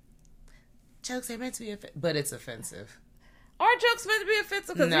offensive. Jokes ain't meant to be offensive, but it's offensive. Are jokes meant to be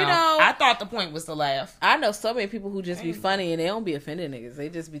offensive? Because, I thought the point was to laugh. I know so many people who just be funny and they don't be offending niggas. They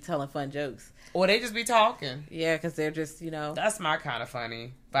just be telling fun jokes. Or they just be talking. Yeah, because they're just, That's my kind of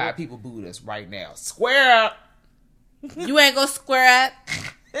funny. 5 people booed us right now. Square up. You ain't gonna square up.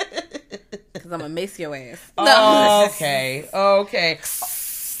 Because I'm gonna mace your ass. No. Okay.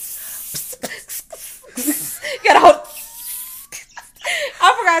 Get out.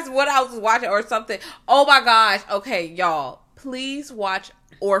 I forgot what I was watching or something. Oh my gosh. Okay, y'all. Please watch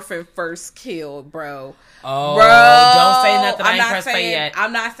Orphan First Kill, bro. Oh, bro, don't say nothing. I ain't pressed play yet.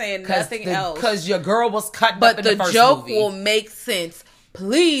 I'm not saying nothing else. Because your girl was cut up in the first movie. But the joke will make sense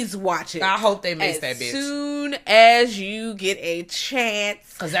Please watch it. I hope they miss that bitch. As soon as you get a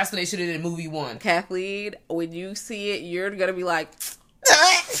chance. Because that's what they should have did in movie 1. Kathleen, when you see it, you're going to be like,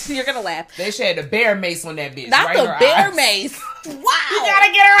 you're going to laugh. They should have the bear mace on that bitch. Not right the bear mace. Wow. You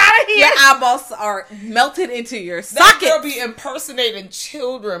gotta get her out of here. Your eyeballs are melted into your That socket. girl be impersonating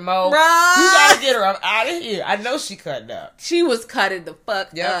children, Mo. Bruh. You gotta get her out of here. I know she cutting up. She was cutting the fuck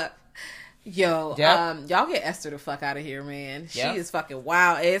Yep. up. Yo, Yep. y'all get Esther the fuck out of here, man. Yep. She is fucking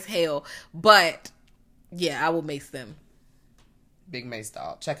wild as hell. But, yeah, I will mace them. Big Mace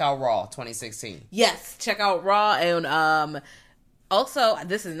dog. Check out Raw 2016. Yes, check out Raw. And also,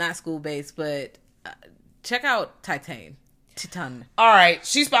 this is not school-based, but check out Titan. All right,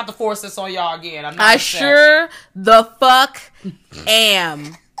 she's about to force this on y'all again. I'm not I upset. sure the fuck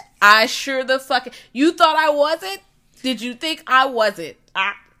am. I sure the fuck. You thought I wasn't? Did you think I wasn't?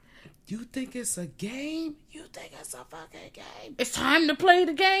 You think it's a game? You think it's a fucking game? It's time to play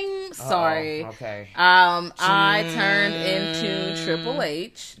the game. Sorry. Okay. I turned into Triple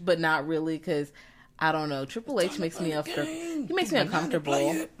H, but not really, because I don't know. Triple H makes me he makes me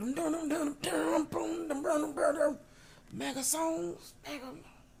uncomfortable. Mega songs.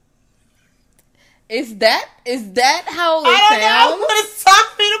 Is that how it I don't sounds? know, but it's time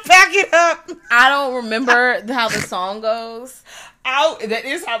for me to pack it up. I don't remember how the song goes. That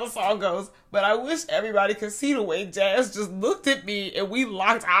is how the song goes, but I wish everybody could see the way Jazz just looked at me and we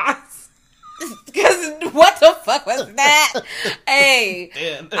locked eyes. Because what the fuck was that? Hey,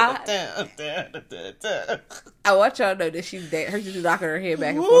 I want y'all to know that she's dead. Her just knocking her head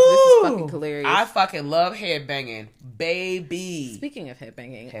back and forth. This is fucking hilarious. I fucking love headbanging, baby. Speaking of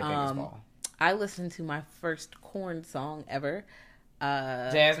headbanging, Headbanging's ball. I listened to my first Korn song ever.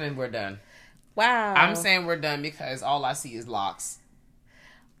 Jasmine, we're done. Wow. I'm saying we're done because all I see is locks.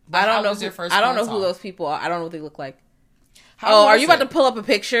 I don't know. I don't know who those people are. I don't know what they look like. Are you about to pull up a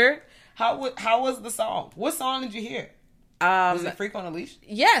picture? How was the song? What song did you hear? Was it Freak on a Leash?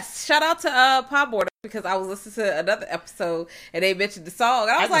 Yes. Shout out to Pop Border, because I was listening to another episode and they mentioned the song.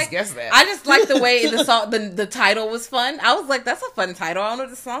 And I was like, guessed that. I just like the way the song, the title was fun. I was like, that's a fun title. I don't know what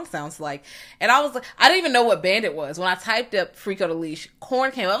the song sounds like. And I was like, I didn't even know what band it was. When I typed up Freak on a Leash,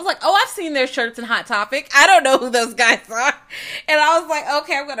 Korn came up. I was like, oh, I've seen their shirts in Hot Topic. I don't know who those guys are. And I was like,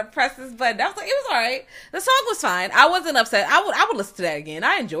 okay, I'm going to press this button. I was like, it was all right. The song was fine. I wasn't upset. I would listen to that again.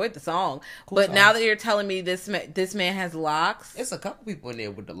 I enjoyed the song. Cool but song. Now that you're telling me this man has locks. It's a couple people in there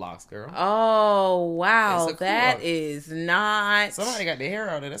with the locks, girl. Oh, wow. It's a cool That look. is not... Somebody got their hair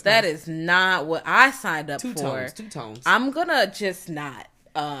out of it. That is not what I signed up for. Two tones. I'm gonna just not.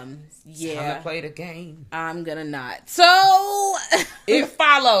 Time to play the game. I'm gonna not. So It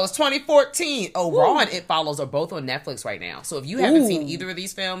Follows 2014. Oh, Raw and It Follows are both on Netflix right now. So if you haven't seen either of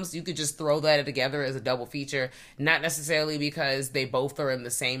these films, you could just throw that together as a double feature. Not necessarily because they both are in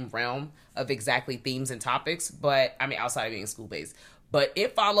the same realm of exactly themes and topics, but I mean outside of being school based. But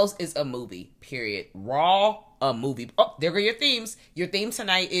It Follows is a movie, period. Raw, a movie. Oh, there go your themes. Your theme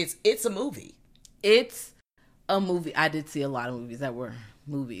tonight is it's a movie. it's a movie. I did see a lot of movies that were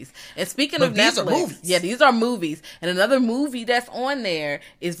movies. And speaking But of these are Netflix, movies. yeah, these are movies. And another movie that's on there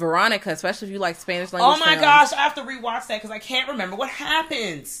is Veronica, especially if you like Spanish language. Oh my films. gosh, I have to rewatch that because I can't remember what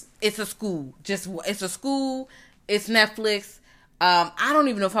happens. It's a school. It's a school. It's Netflix. I don't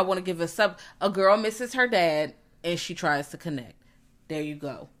even know if I want to give a sub. A girl misses her dad and she tries to connect. There you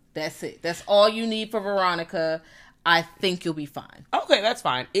go. That's it. That's all you need for Veronica. I think you'll be fine. Okay, that's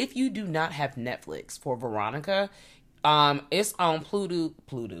fine. If you do not have Netflix for Veronica, it's on Pluto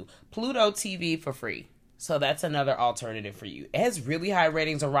TV for free. So that's another alternative for you. It has really high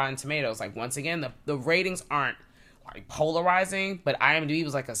ratings on Rotten Tomatoes. Like once again, the ratings aren't like polarizing, but IMDb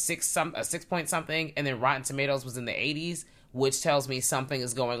was like a 6 point something, and then Rotten Tomatoes was in the 80s, which tells me something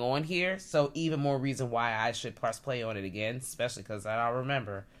is going on here. So even more reason why I should press play on it again, especially because I don't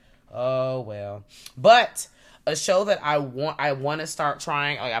remember. Oh well, but a show that I want to start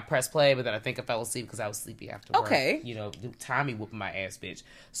trying. Like I pressed play, but then I think I fell asleep because I was sleepy after work. Okay. You know, Tommy whooping my ass, bitch.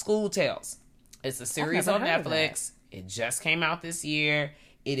 School Tales. It's a series on never heard of Netflix. It just came out this year.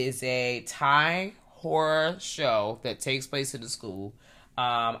 It is a Thai horror show that takes place in the school.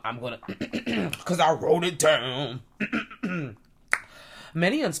 I'm gonna because I wrote it down.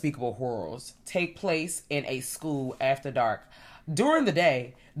 Many unspeakable horrors take place in a school after dark. During the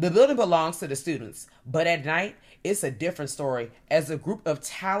day, the building belongs to the students, but at night, it's a different story as a group of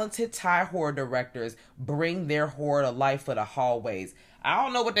talented Thai horror directors bring their horror to life for the hallways. I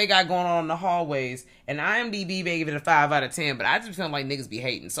don't know what they got going on in the hallways, and IMDb gave it a 5 out of 10, but I just feel like niggas be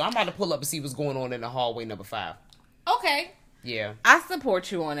hating. So I'm about to pull up and see what's going on in the hallway number 5. Okay. Yeah. I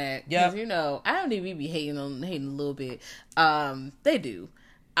support you on that. Yeah. Because, you know, IMDb be hating a little bit. They do.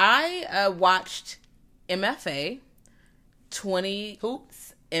 I watched MFA 20... Who?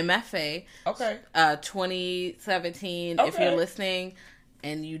 MFA. Okay. 2017. Okay. If you're listening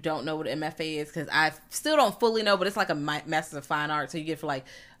and you don't know what MFA is, because I still don't fully know, but it's like a Master of Fine Art. So you get for like,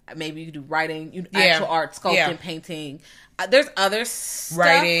 maybe you do writing, actual art, sculpting, painting. There's other stuff.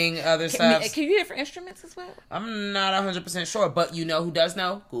 Writing, other stuff. Can you do different instruments as well? I'm not 100% sure, but you know who does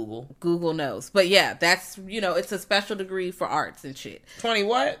know? Google. Google knows. But yeah, that's, you know, it's a special degree for arts and shit. 20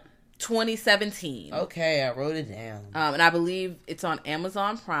 what? 2017. Okay, I wrote it down. And I believe it's on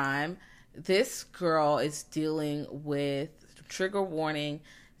Amazon Prime. This girl is dealing with, trigger warning,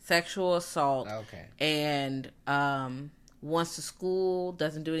 sexual assault. Okay. And wants to school,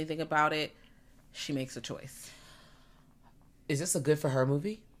 doesn't do anything about it. She makes a choice. Is this a good for her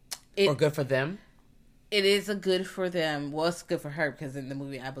movie? Or good for them? It is a good for them. Well, it's good for her because in the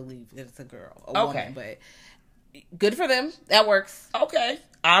movie, I believe it's a girl, a woman. But good for them. That works. Okay.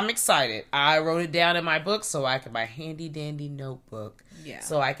 I'm excited. I wrote it down in my book so I can, my handy dandy notebook. Yeah.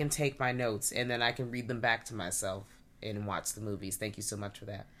 So I can take my notes and then I can read them back to myself and watch the movies. Thank you so much for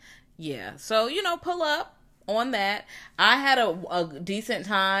that. Yeah. So, you know, pull up on that. I had a decent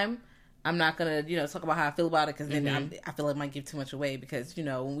time. I'm not going to, you know, talk about how I feel about it because then I feel like I might give too much away because, you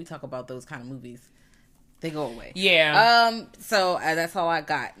know, when we talk about those kind of movies, they go away. Yeah. So that's all I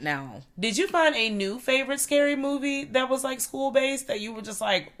got now. Did you find a new favorite scary movie that was like school based that you were just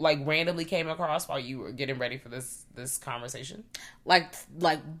like randomly came across while you were getting ready for this conversation? Like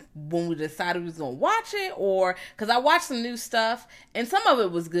when we decided we was gonna watch it, or because I watched some new stuff and some of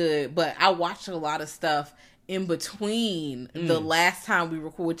it was good, but I watched a lot of stuff in between the last time we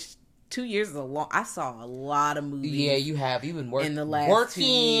recorded. Which 2 years is a long. I saw a lot of movies. Yeah, you have. You've been working in the last 2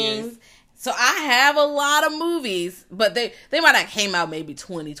 years. So I have a lot of movies, but they might have came out maybe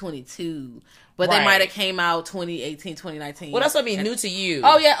 2022, but they might have came out 2018, 2019. Well, that's what I mean, new to you.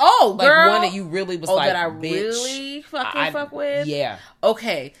 Oh, yeah. Oh, like girl. one that you really was like, that I bitch, really fuck with? Yeah.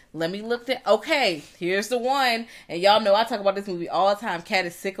 Okay, let me look at... Okay, here's the one. And y'all know I talk about this movie all the time. Cat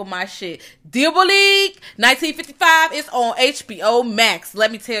is sick of my shit. Diabolique 1955 is on HBO Max.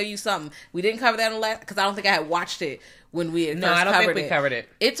 Let me tell you something. We didn't cover that on last... Because I don't think I had watched it when we had first covered it. No, I don't think we covered it.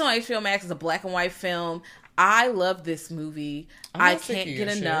 It's on HBO Max. It's a black and white film. I love this movie. I can't get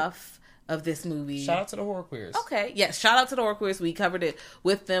enough of this movie. Shout out to the Horror Queers. Okay, yes. Shout out to the Horror Queers. We covered it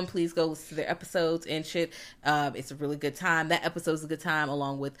with them. Please go listen to their episodes and shit. It's a really good time. That episode's a good time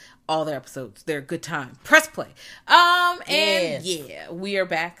along with all their episodes. They're a good time. Press play. And yeah, we are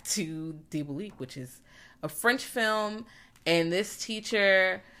back to Diabolique, which is a French film. And this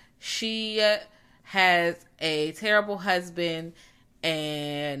teacher, she has a terrible husband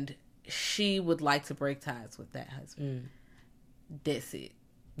and she would like to break ties with that husband. That's it.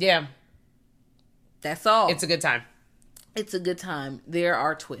 Yeah. That's all. It's a good time. It's a good time. There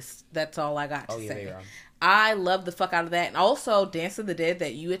are twists. That's all I got to say. There are. I love the fuck out of that. And also Dance of the Dead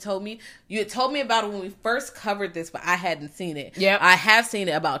that you had told me. You had told me about it when we first covered this, but I hadn't seen it. Yeah. I have seen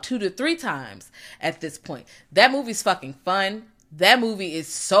it about 2 to 3 times at this point. That movie's fucking fun. That movie is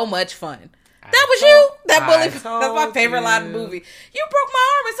so much fun. That was you. That bully. That's my favorite line of the movie. You broke my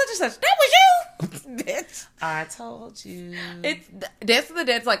arm and such and such. That was you. Bitch. I told you. It's Dance of the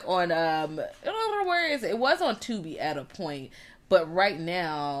Dead's like on I don't know where is it. It was on Tubi at a point, but right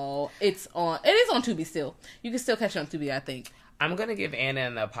now it is on Tubi still. You can still catch it on Tubi, I think. I'm gonna give Anna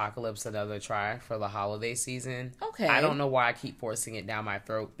and the Apocalypse another try for the holiday season. Okay. I don't know why I keep forcing it down my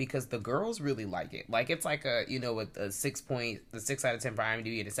throat because the girls really like it. Like it's like with a 6 out of 10 for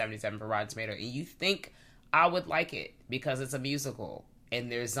IMDb and a 77 for Rotten Tomato, and you think I would like it because it's a musical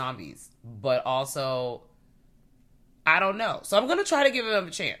and there's zombies, but also I don't know. So I'm gonna try to give them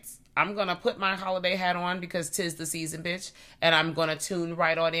a chance. I'm gonna put my holiday hat on because 'tis the season, bitch, and I'm gonna tune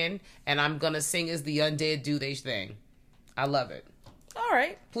right on in, and I'm gonna sing as the undead do they thing. I love it. All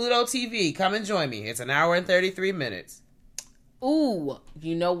right. Pluto TV, come and join me. It's an hour and 33 minutes. Ooh,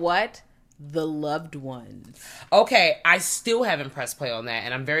 you know what? The Loved Ones. Okay, I still haven't pressed play on that,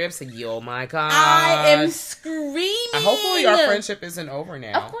 and I'm very upset. Oh my god. I am screaming. Hopefully our friendship isn't over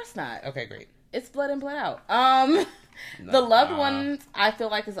now. Of course not. Okay, great. It's blood in, blood out. The Loved Ones, I feel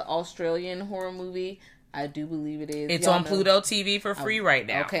like is an Australian horror movie. I do believe it is. It's on Pluto TV for free right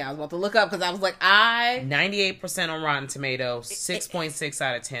now. Okay, I was about to look up because I was like, 98% on Rotten Tomatoes, 6.6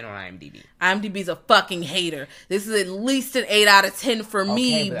 out of 10 on IMDb. IMDb's a fucking hater. This is at least an 8 out of 10 for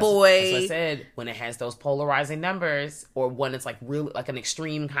me, boy. That's what I said. When it has those polarizing numbers, or when it's like really like an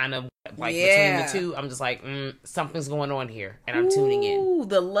extreme kind of like between the two, I'm just like, something's going on here, and I'm tuning in.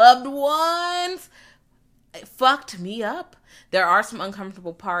 The Loved Ones. it fucked me up. There are some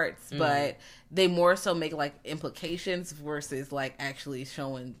uncomfortable parts, but they more so make like implications versus like actually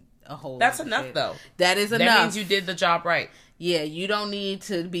showing a whole. That's lot of enough shit. though. That is enough. That means you did the job right. Yeah, you don't need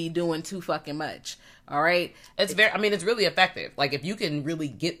to be doing too fucking much. All right. It's it's really effective. Like if you can really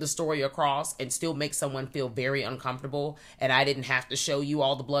get the story across and still make someone feel very uncomfortable, and I didn't have to show you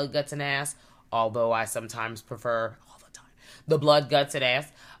all the blood, guts, and ass, although I sometimes prefer all the time the blood, guts, and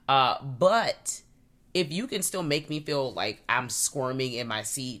ass. But if you can still make me feel like I'm squirming in my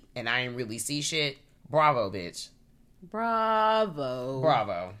seat and I ain't really see shit, bravo, bitch.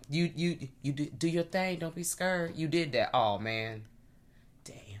 Bravo. You do your thing. Don't be scared. You did that. Oh man,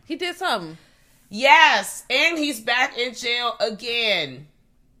 damn. He did something. Yes, and he's back in jail again.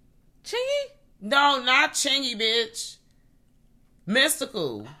 Chingy? No, not Chingy, bitch.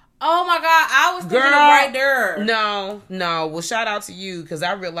 Mystical. Oh my God, I was thinking Girl, of Right There. No. Well, shout out to you because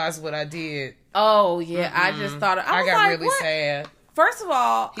I realized what I did. Oh yeah, I just thought I got really sad. First of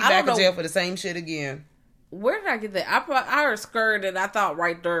all, He I back don't in know jail for the same shit again. where did I get that. I heard skirt and I thought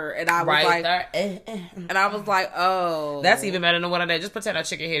Right There, and I was Right like, there. and I was like, oh, That's even better than what I did. Just pretend I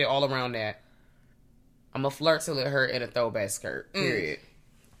chicken headed all around that. I'm a flirt till it hurt in a throwback skirt. Period.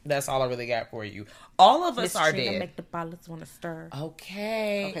 That's all I really got for you. All of us are dead. Make the bottles want to stir.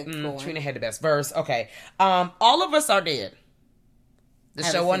 Okay. go on. Trina had the best verse. Okay. All of us are dead. The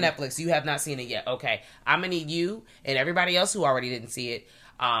Haven't show on seen it. Netflix. You have not seen it yet. Okay. I'm gonna need you and everybody else who already didn't see it.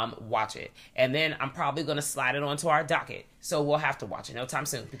 Watch it. And then I'm probably gonna slide it onto our docket. So we'll have to watch it no time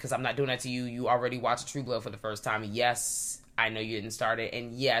soon because I'm not doing that to you. You already watched True Blood for the first time. Yes, I know you didn't start it.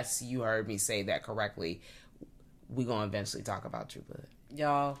 And yes, you heard me say that correctly. We're gonna eventually talk about True Blood.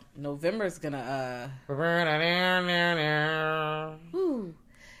 Y'all, November's gonna whew,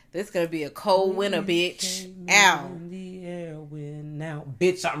 this gonna be a cold winter, bitch. Ow. Now,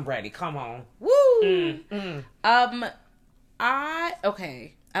 bitch, I'm ready. Come on. Woo. I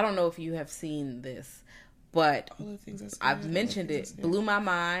don't know if you have seen this, but I've mentioned it. Blew my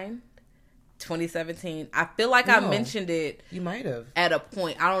mind. 2017. I feel like I mentioned it. You might have. At a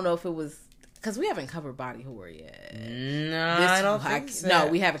point. I don't know if it was because we haven't covered body horror yet. No, I don't think so. No,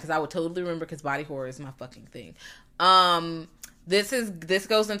 we haven't because I would totally remember because body horror is my fucking thing. This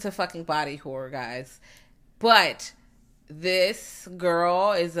goes into fucking body horror, guys. But this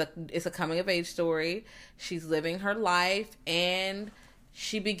girl is a coming of age story. She's living her life and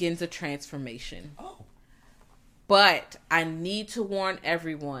she begins a transformation. Oh. But I need to warn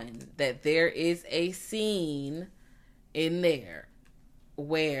everyone that there is a scene in there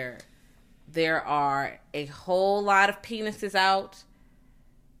where there are a whole lot of penises out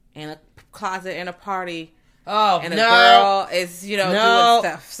in a closet in a party. Oh, and a girl is, doing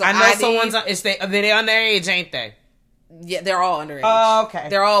stuff. So I know someone's. They're underage, ain't they? Yeah, they're all underage. Oh, okay.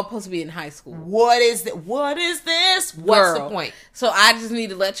 They're all supposed to be in high school. What is this? What's Girl. the point? So I just need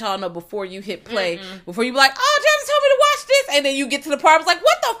to let y'all know before you hit play, before you be like, oh, James told me to watch this, and then you get to the part, I was like,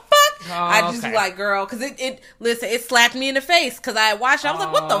 what the fuck? I just be like, girl, because it slapped me in the face because I watched it. I was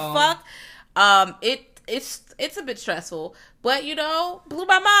like, what the fuck? It's a bit stressful, but blew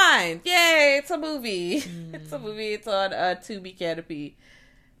my mind. Yay, it's a movie. It's a movie. It's on Tubi, Canopy,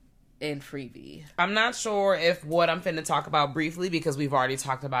 and Freevee. I'm not sure if what I'm finna talk about briefly because we've already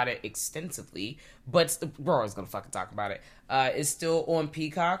talked about it extensively, but we're always gonna fucking talk about it. It's still on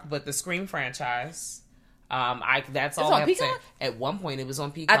Peacock, but the Scream franchise. That's all I have to say. At one point, it was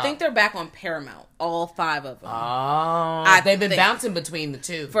on Peacock. I think they're back on Paramount. All 5 of them. Oh, they've been bouncing between the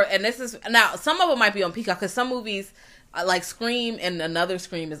two. And this is now some of them might be on Peacock because some movies like Scream and another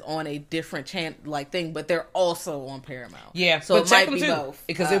Scream is on a different thing, but they're also on Paramount. Yeah, so but it check might be them too, both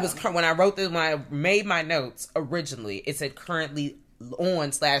because it was when I wrote this, when I made my notes originally, it said currently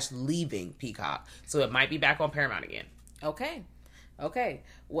on / leaving Peacock, so it might be back on Paramount again. Okay.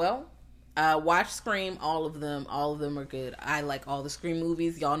 Well. Watch Scream, all of them are good. I like all the Scream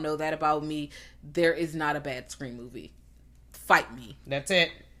movies. Y'all know that about me. There is not a bad Scream movie. Fight me. That's it.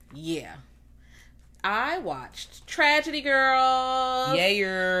 Yeah. I watched Tragedy Girls. Yeah,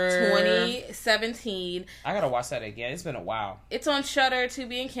 2017. I gotta watch that again. It's been a while. It's on Shudder,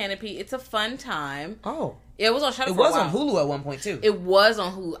 Tubi, and Canopy. It's a fun time. Oh. It was on Shudder. It was on Hulu at one point too. It was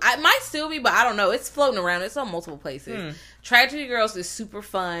on Hulu. It might still be, but I don't know. It's floating around. It's on multiple places. Tragedy Girls is super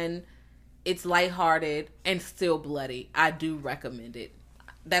fun. It's lighthearted and still bloody. I do recommend it.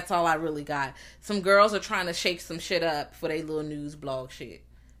 That's all I really got. Some girls are trying to shake some shit up for their little news blog shit.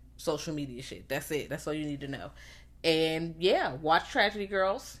 Social media shit. That's it. That's all you need to know. And yeah, watch Tragedy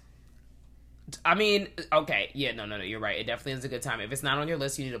Girls. I mean, okay. Yeah, no. You're right. It definitely is a good time. If it's not on your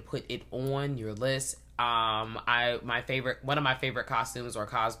list, you need to put it on your list. One of my favorite costumes or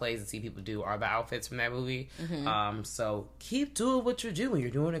cosplays to see people do are the outfits from that movie. So keep doing what you're doing.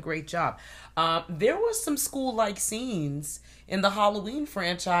 You're doing a great job. There was some school-like scenes in the Halloween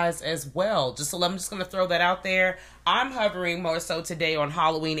franchise as well. I'm just going to throw that out there. I'm hovering more so today on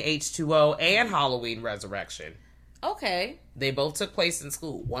Halloween H2O and Halloween Resurrection. Okay. They both took place in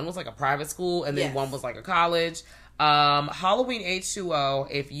school. One was like a private school, and then Yes. one was like a college. Halloween H2O,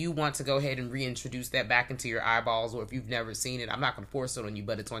 if you want to go ahead and reintroduce that back into your eyeballs, or if you've never seen it, I'm not going to force it on you,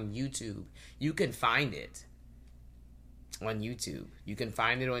 but it's on YouTube. You can find it on YouTube. You can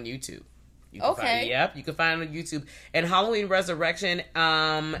find it on YouTube. You can Okay. you can find it on YouTube. And Halloween Resurrection,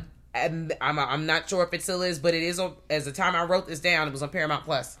 and I'm not sure if it still is, but it is on, as the time I wrote this down, it was on Paramount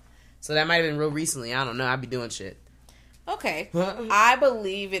Plus. So that might have been real recently. I don't know. I'd be doing shit. Okay. I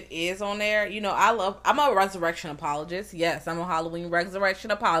believe it is on there. You know, I'm a resurrection apologist. Yes, I'm a Halloween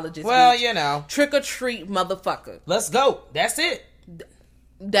resurrection apologist. Well, bitch. you know. Trick or treat, motherfucker. Let's go. That's it.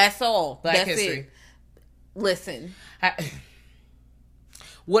 That's all. Black That's history. it. Listen,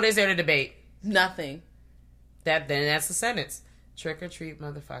 What is there to debate? nothing. Then that's the sentence. Trick or treat,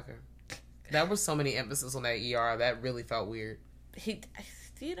 motherfucker. That was so many emphasis on that ER. That really felt weird.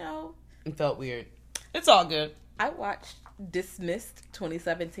 You know, It felt weird. It's all good. I watched Dismissed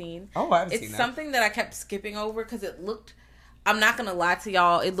 2017. Oh, I haven't It's seen that. something that I kept skipping over because it looked, I'm not going to lie to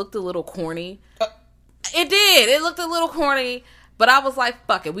y'all, it looked a little corny. It did. It looked a little corny, but I was like,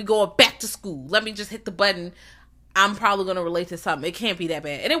 fuck it. We going back to school. Let me just hit the button. I'm probably going to relate to something. It can't be that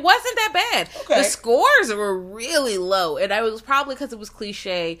bad. And it wasn't that bad. Okay. The scores were really low. And it was probably because it was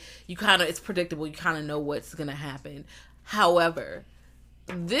cliche. It's predictable. You kind of know what's going to happen. However,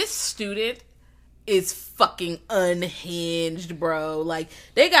 this student is fucking unhinged, bro. Like,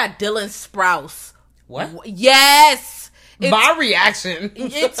 they got Dylan Sprouse. What? Yes! My reaction.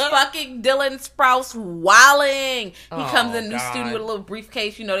 It's fucking Dylan Sprouse wilding. He Oh, comes in, new God. student with a little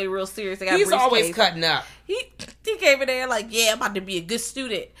briefcase. You know, they real serious. They got He's a briefcase. always cutting up. He came in there like, yeah, I'm about to be a good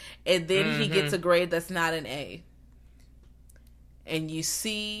student. And then he gets a grade that's not an A. And you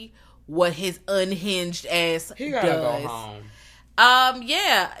see what his unhinged ass He gotta does. go home.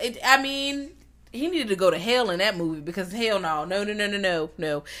 Yeah. He needed to go to hell in that movie because hell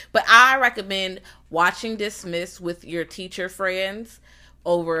no. But I recommend watching Dismiss with your teacher friends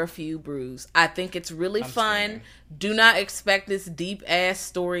over a few brews. I think it's really fun. screaming. Do not expect this deep ass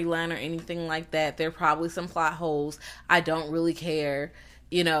storyline or anything like that. There are probably some plot holes. I don't really care.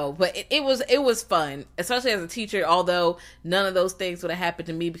 You know, but it was fun, especially as a teacher, although none of those things would have happened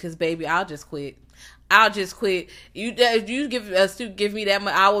to me because, baby, I'll just quit. You give a student give me that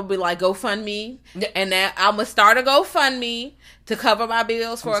much, I would be like, GoFundMe, and then I'm gonna start a GoFundMe to cover my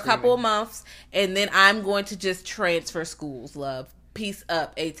bills for a couple of months, and then I'm going to just transfer schools. Love, peace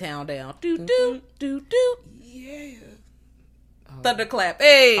up, A-Town down. Do do do do. Yeah. Thunderclap.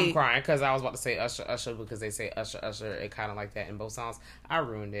 Hey, I'm crying because I was about to say Usher, Usher because they say Usher, Usher. It kind of like that in both songs. I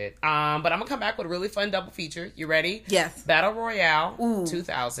ruined it. But I'm gonna come back with a really fun double feature. You ready? Yes. Battle Royale Ooh.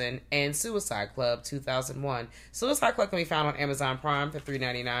 2000 and Suicide Club 2001. Suicide Club can be found on Amazon Prime for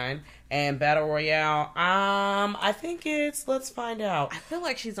 $3.99, and Battle Royale, I think it's, let's find out. I feel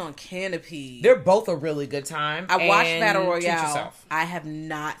like she's on Canopy. They're both a really good time. I watched and Battle treat Royale. yourself. I have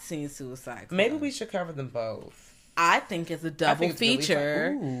not seen Suicide Club. Maybe we should cover them both. I think it's a double think it's really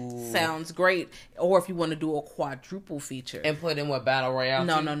feature. fun. Ooh. Sounds great. Or if you want to do a quadruple feature. And put in what, Battle Royale?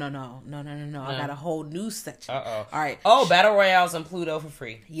 No. too? I got a whole new section. Uh-oh. All right. Oh, Battle Royale's on Pluto for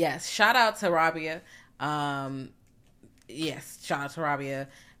free. Yes. Shout out to Rabia. Yes. Shout out to Rabia.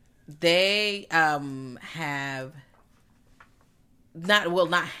 They have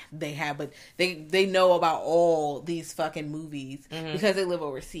but they know about all these fucking movies because they live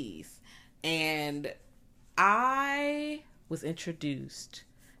overseas. And I was introduced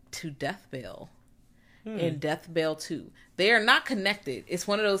to Death Bell and Death Bell 2. They are not connected. It's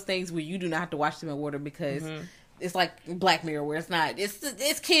one of those things where you do not have to watch them in order because it's like Black Mirror where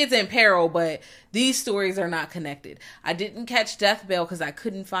it's kids in peril, but these stories are not connected. I didn't catch Death Bell because I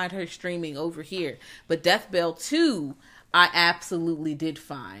couldn't find her streaming over here. But Death Bell 2, I absolutely did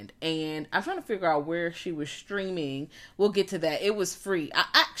find. And I'm trying to figure out where she was streaming. We'll get to that. It was free.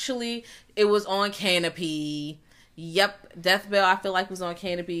 It was on Canopy. Yep, Death Bell I feel like was on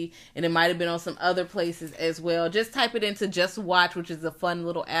Canopy, and it might have been on some other places as well. Just type it into Just Watch, which is a fun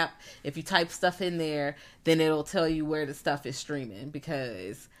little app. If you type stuff in there, then it'll tell you where the stuff is streaming.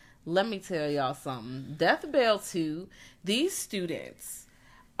 Because let me tell y'all something. Death Bell 2, these students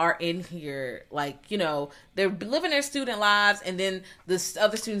are in here, like, you know, they're living their student lives, and then the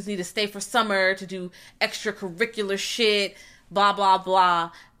other students need to stay for summer to do extracurricular shit. blah, blah,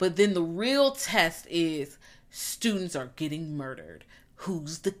 blah. But then the real test is students are getting murdered.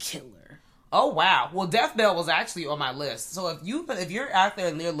 Who's the killer? Oh wow! Well, Death Bell was actually on my list. So if you're out there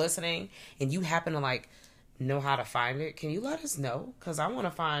and you're listening and you happen to like know how to find it, can you let us know? Because I want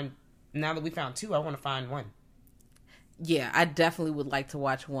to find. Now that we found 2, I want to find 1. Yeah, I definitely would like to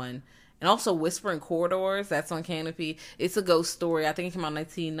watch 1. And also Whispering Corridors, that's on Canopy. It's a ghost story. I think it came out in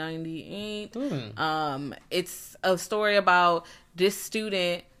 1998. It's a story about this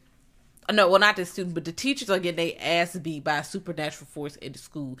student. No, well, not this student, but the teachers are getting their ass beat by a supernatural force in the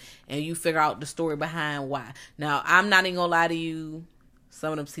school. And you figure out the story behind why. Now, I'm not even going to lie to you.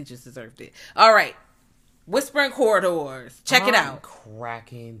 Some of them teachers deserved it. All right. Whispering Corridors. Check it out.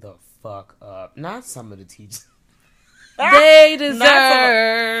 Cracking the fuck up. Not some of the teachers. They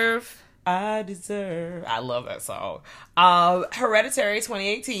deserve. I deserve. I love that song. Hereditary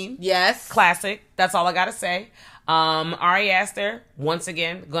 2018. Yes. Classic. That's all I gotta say. Ari Aster, once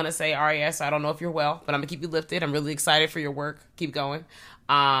again, gonna say Ari Aster. I don't know if you're well, but I'm gonna keep you lifted. I'm really excited for your work. Keep going.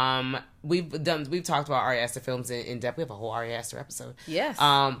 We've talked about Ari Aster films in depth. We have a whole Ari Aster episode. Yes.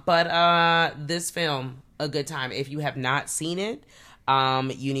 But this film, a good time. If you have not seen it,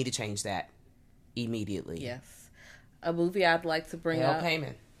 you need to change that immediately. Yes. A movie I'd like to bring up.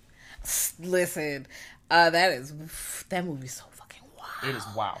 Payment. Listen, that movie's so fucking wild. It is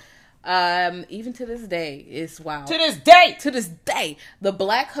wow. Even to this day, it's wild. To this day, The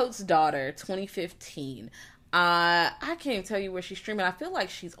Black Coat's Daughter, 2015. I can't even tell you where she's streaming. I feel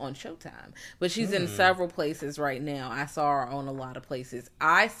like she's on Showtime, but she's in several places right now. I saw her on a lot of places.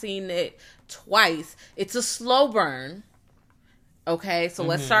 I seen it twice. It's a slow burn. Okay, so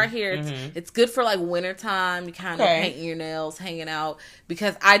let's start here. It's good for like wintertime. You kind of painting your nails, hanging out.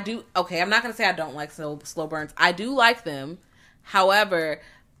 Because I'm not going to say I don't like slow burns. I do like them. However,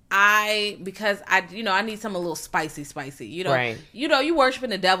 I need something a little spicy. Right. You worshiping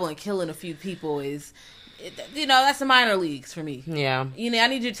the devil and killing a few people is, that's the minor leagues for me. Yeah. I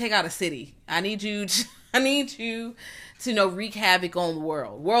need you to take out a city. I need you to wreak havoc on the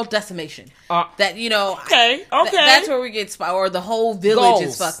world decimation. Okay. That's where we get or the whole village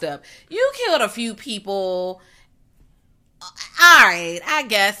is fucked up. You killed a few people. All right, I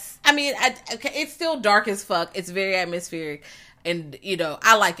guess. I mean, it's still dark as fuck. It's very atmospheric, and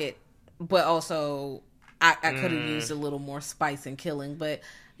I like it, but also I could have used a little more spice in killing. But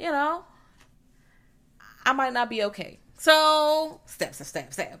I might not be okay. So stab.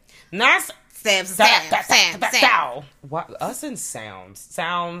 Nice. Stab. What us in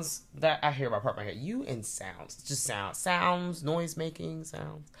sounds that I hear my part right here. You in sounds, just sounds, noise making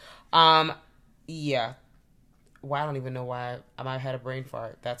sounds. Yeah. Well, I don't even know why I might have had a brain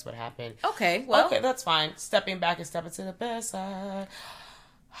fart. That's what happened. Okay, that's fine. Stepping back and stepping to the best side.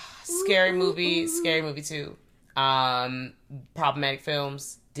 Scary movie 2. Problematic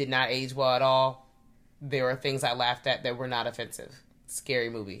films did not age well at all. There were things I laughed at that were not offensive. Scary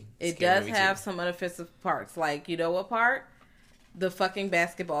movie. It does have some unoffensive parts. Like, you know what part? The fucking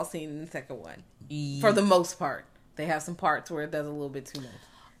basketball scene in the second one. For the most part. They have some parts where it does a little bit too much.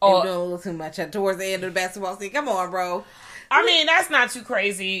 They're doing a little too much towards the end of the basketball scene. Come on, bro. I mean, that's not too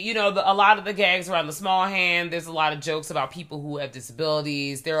crazy. A lot of the gags around the small hand. There's a lot of jokes about people who have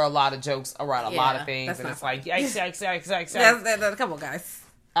disabilities. There are a lot of jokes around a lot of things. And it's like, yikes. Come on, guys.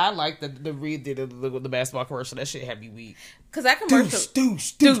 I like the basketball commercial. That shit had me weak. Because that commercial...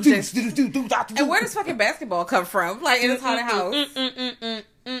 And where does fucking basketball come from? Like, in this haunted house.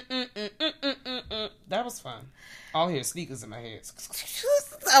 That was fun. All hear sneakers in my head.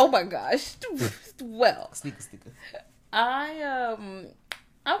 Oh my gosh. Well. Sneaker. I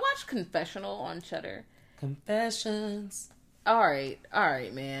watched Confessional on Shudder. Confessions. All right,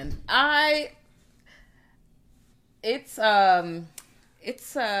 man. It's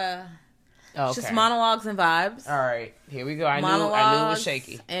just monologues and vibes. All right, here we go. I knew it was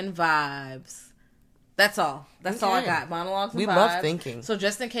shaky. And vibes. That's all. That's all I got. Monologues and vibes. We love thinking. So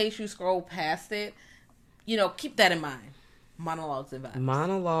just in case you scroll past it, keep that in mind. Monologues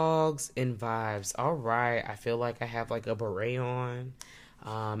and vibes. All right. I feel like I have like a beret on,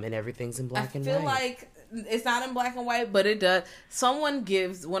 and everything's in black and white. I feel like it's not in black and white, but it does. One of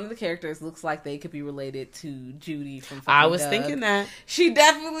the characters looks like they could be related to Judy from fucking I was Doug. thinking that. She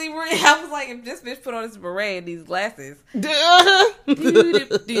definitely I was like, if this bitch put on this beret and these glasses. That's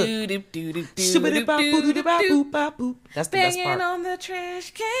the best part. On the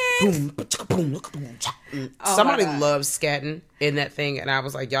trash can. Somebody loves scatting in that thing, and I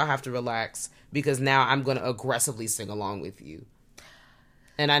was like, y'all have to relax, because now I'm going to aggressively sing along with you.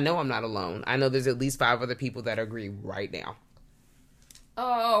 And I know I'm not alone. I know there's at least 5 other people that agree right now.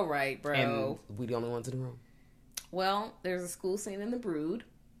 All right, bro. And we the only ones in the room. Well, there's a school scene in The Brood.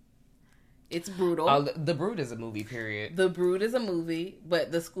 It's brutal. The Brood is a movie, period. The Brood is a movie,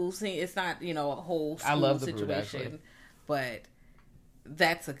 but the school scene, it's not, a whole school I love The situation. Brood, actually. But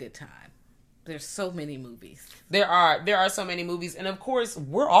that's a good time. There's so many movies. There are so many movies. And of course,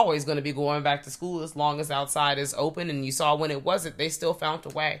 we're always going to be going back to school as long as outside is open. And you saw when it wasn't, they still found a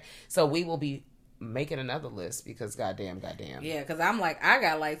way. So we will be making another list because goddamn. Yeah, because I'm like, I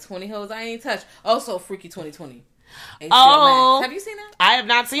got like 20 hoes I ain't touched. Also, Freaky 2020. Oh, have you seen that? I have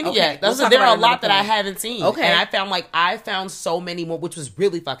not seen it yet. We'll there are a lot that I haven't seen. Okay. And I found so many more, which was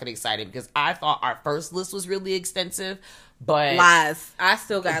really fucking exciting because I thought our first list was really extensive, but lies. I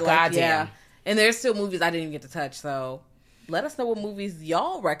still got goddamn. Yeah. And there's still movies I didn't even get to touch, so let us know what movies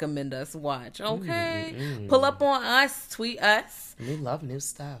y'all recommend us watch, okay? Pull up on us, tweet us. We love new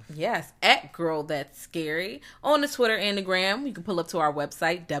stuff. Yes, at Girl That's Scary on the Twitter and the Gram. You can pull up to our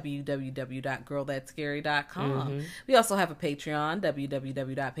website, www.girlthatscary.com. We also have a Patreon,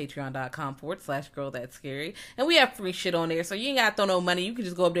 www.patreon.com/Girl That's Scary. And we have free shit on there, so you ain't gotta throw no money. You can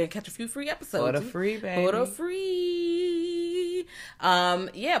just go up there and catch a few free episodes. For the free, baby. For the free.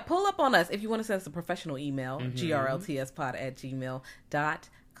 Pull up on us. If you want to send us a professional email,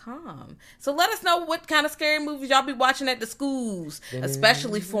 grltspod@gmail.com. So let us know what kind of scary movies y'all be watching at the schools,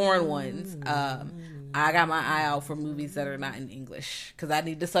 especially foreign ones. I got my eye out for movies that are not in English because I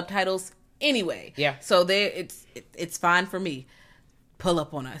need the subtitles anyway. Yeah. So it's fine for me. Pull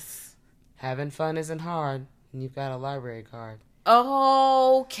up on us. Having fun isn't hard when you've got a library card.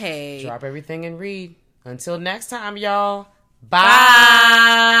 Okay. Drop everything and read. Until next time, y'all. Bye.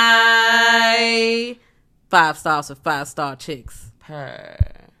 Bye. 5 stars for 5-star chicks. Purr.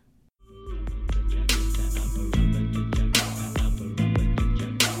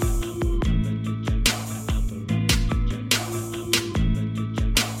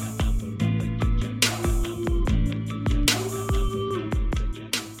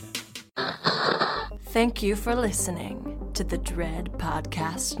 Thank you for listening to the Dread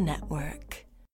Podcast Network.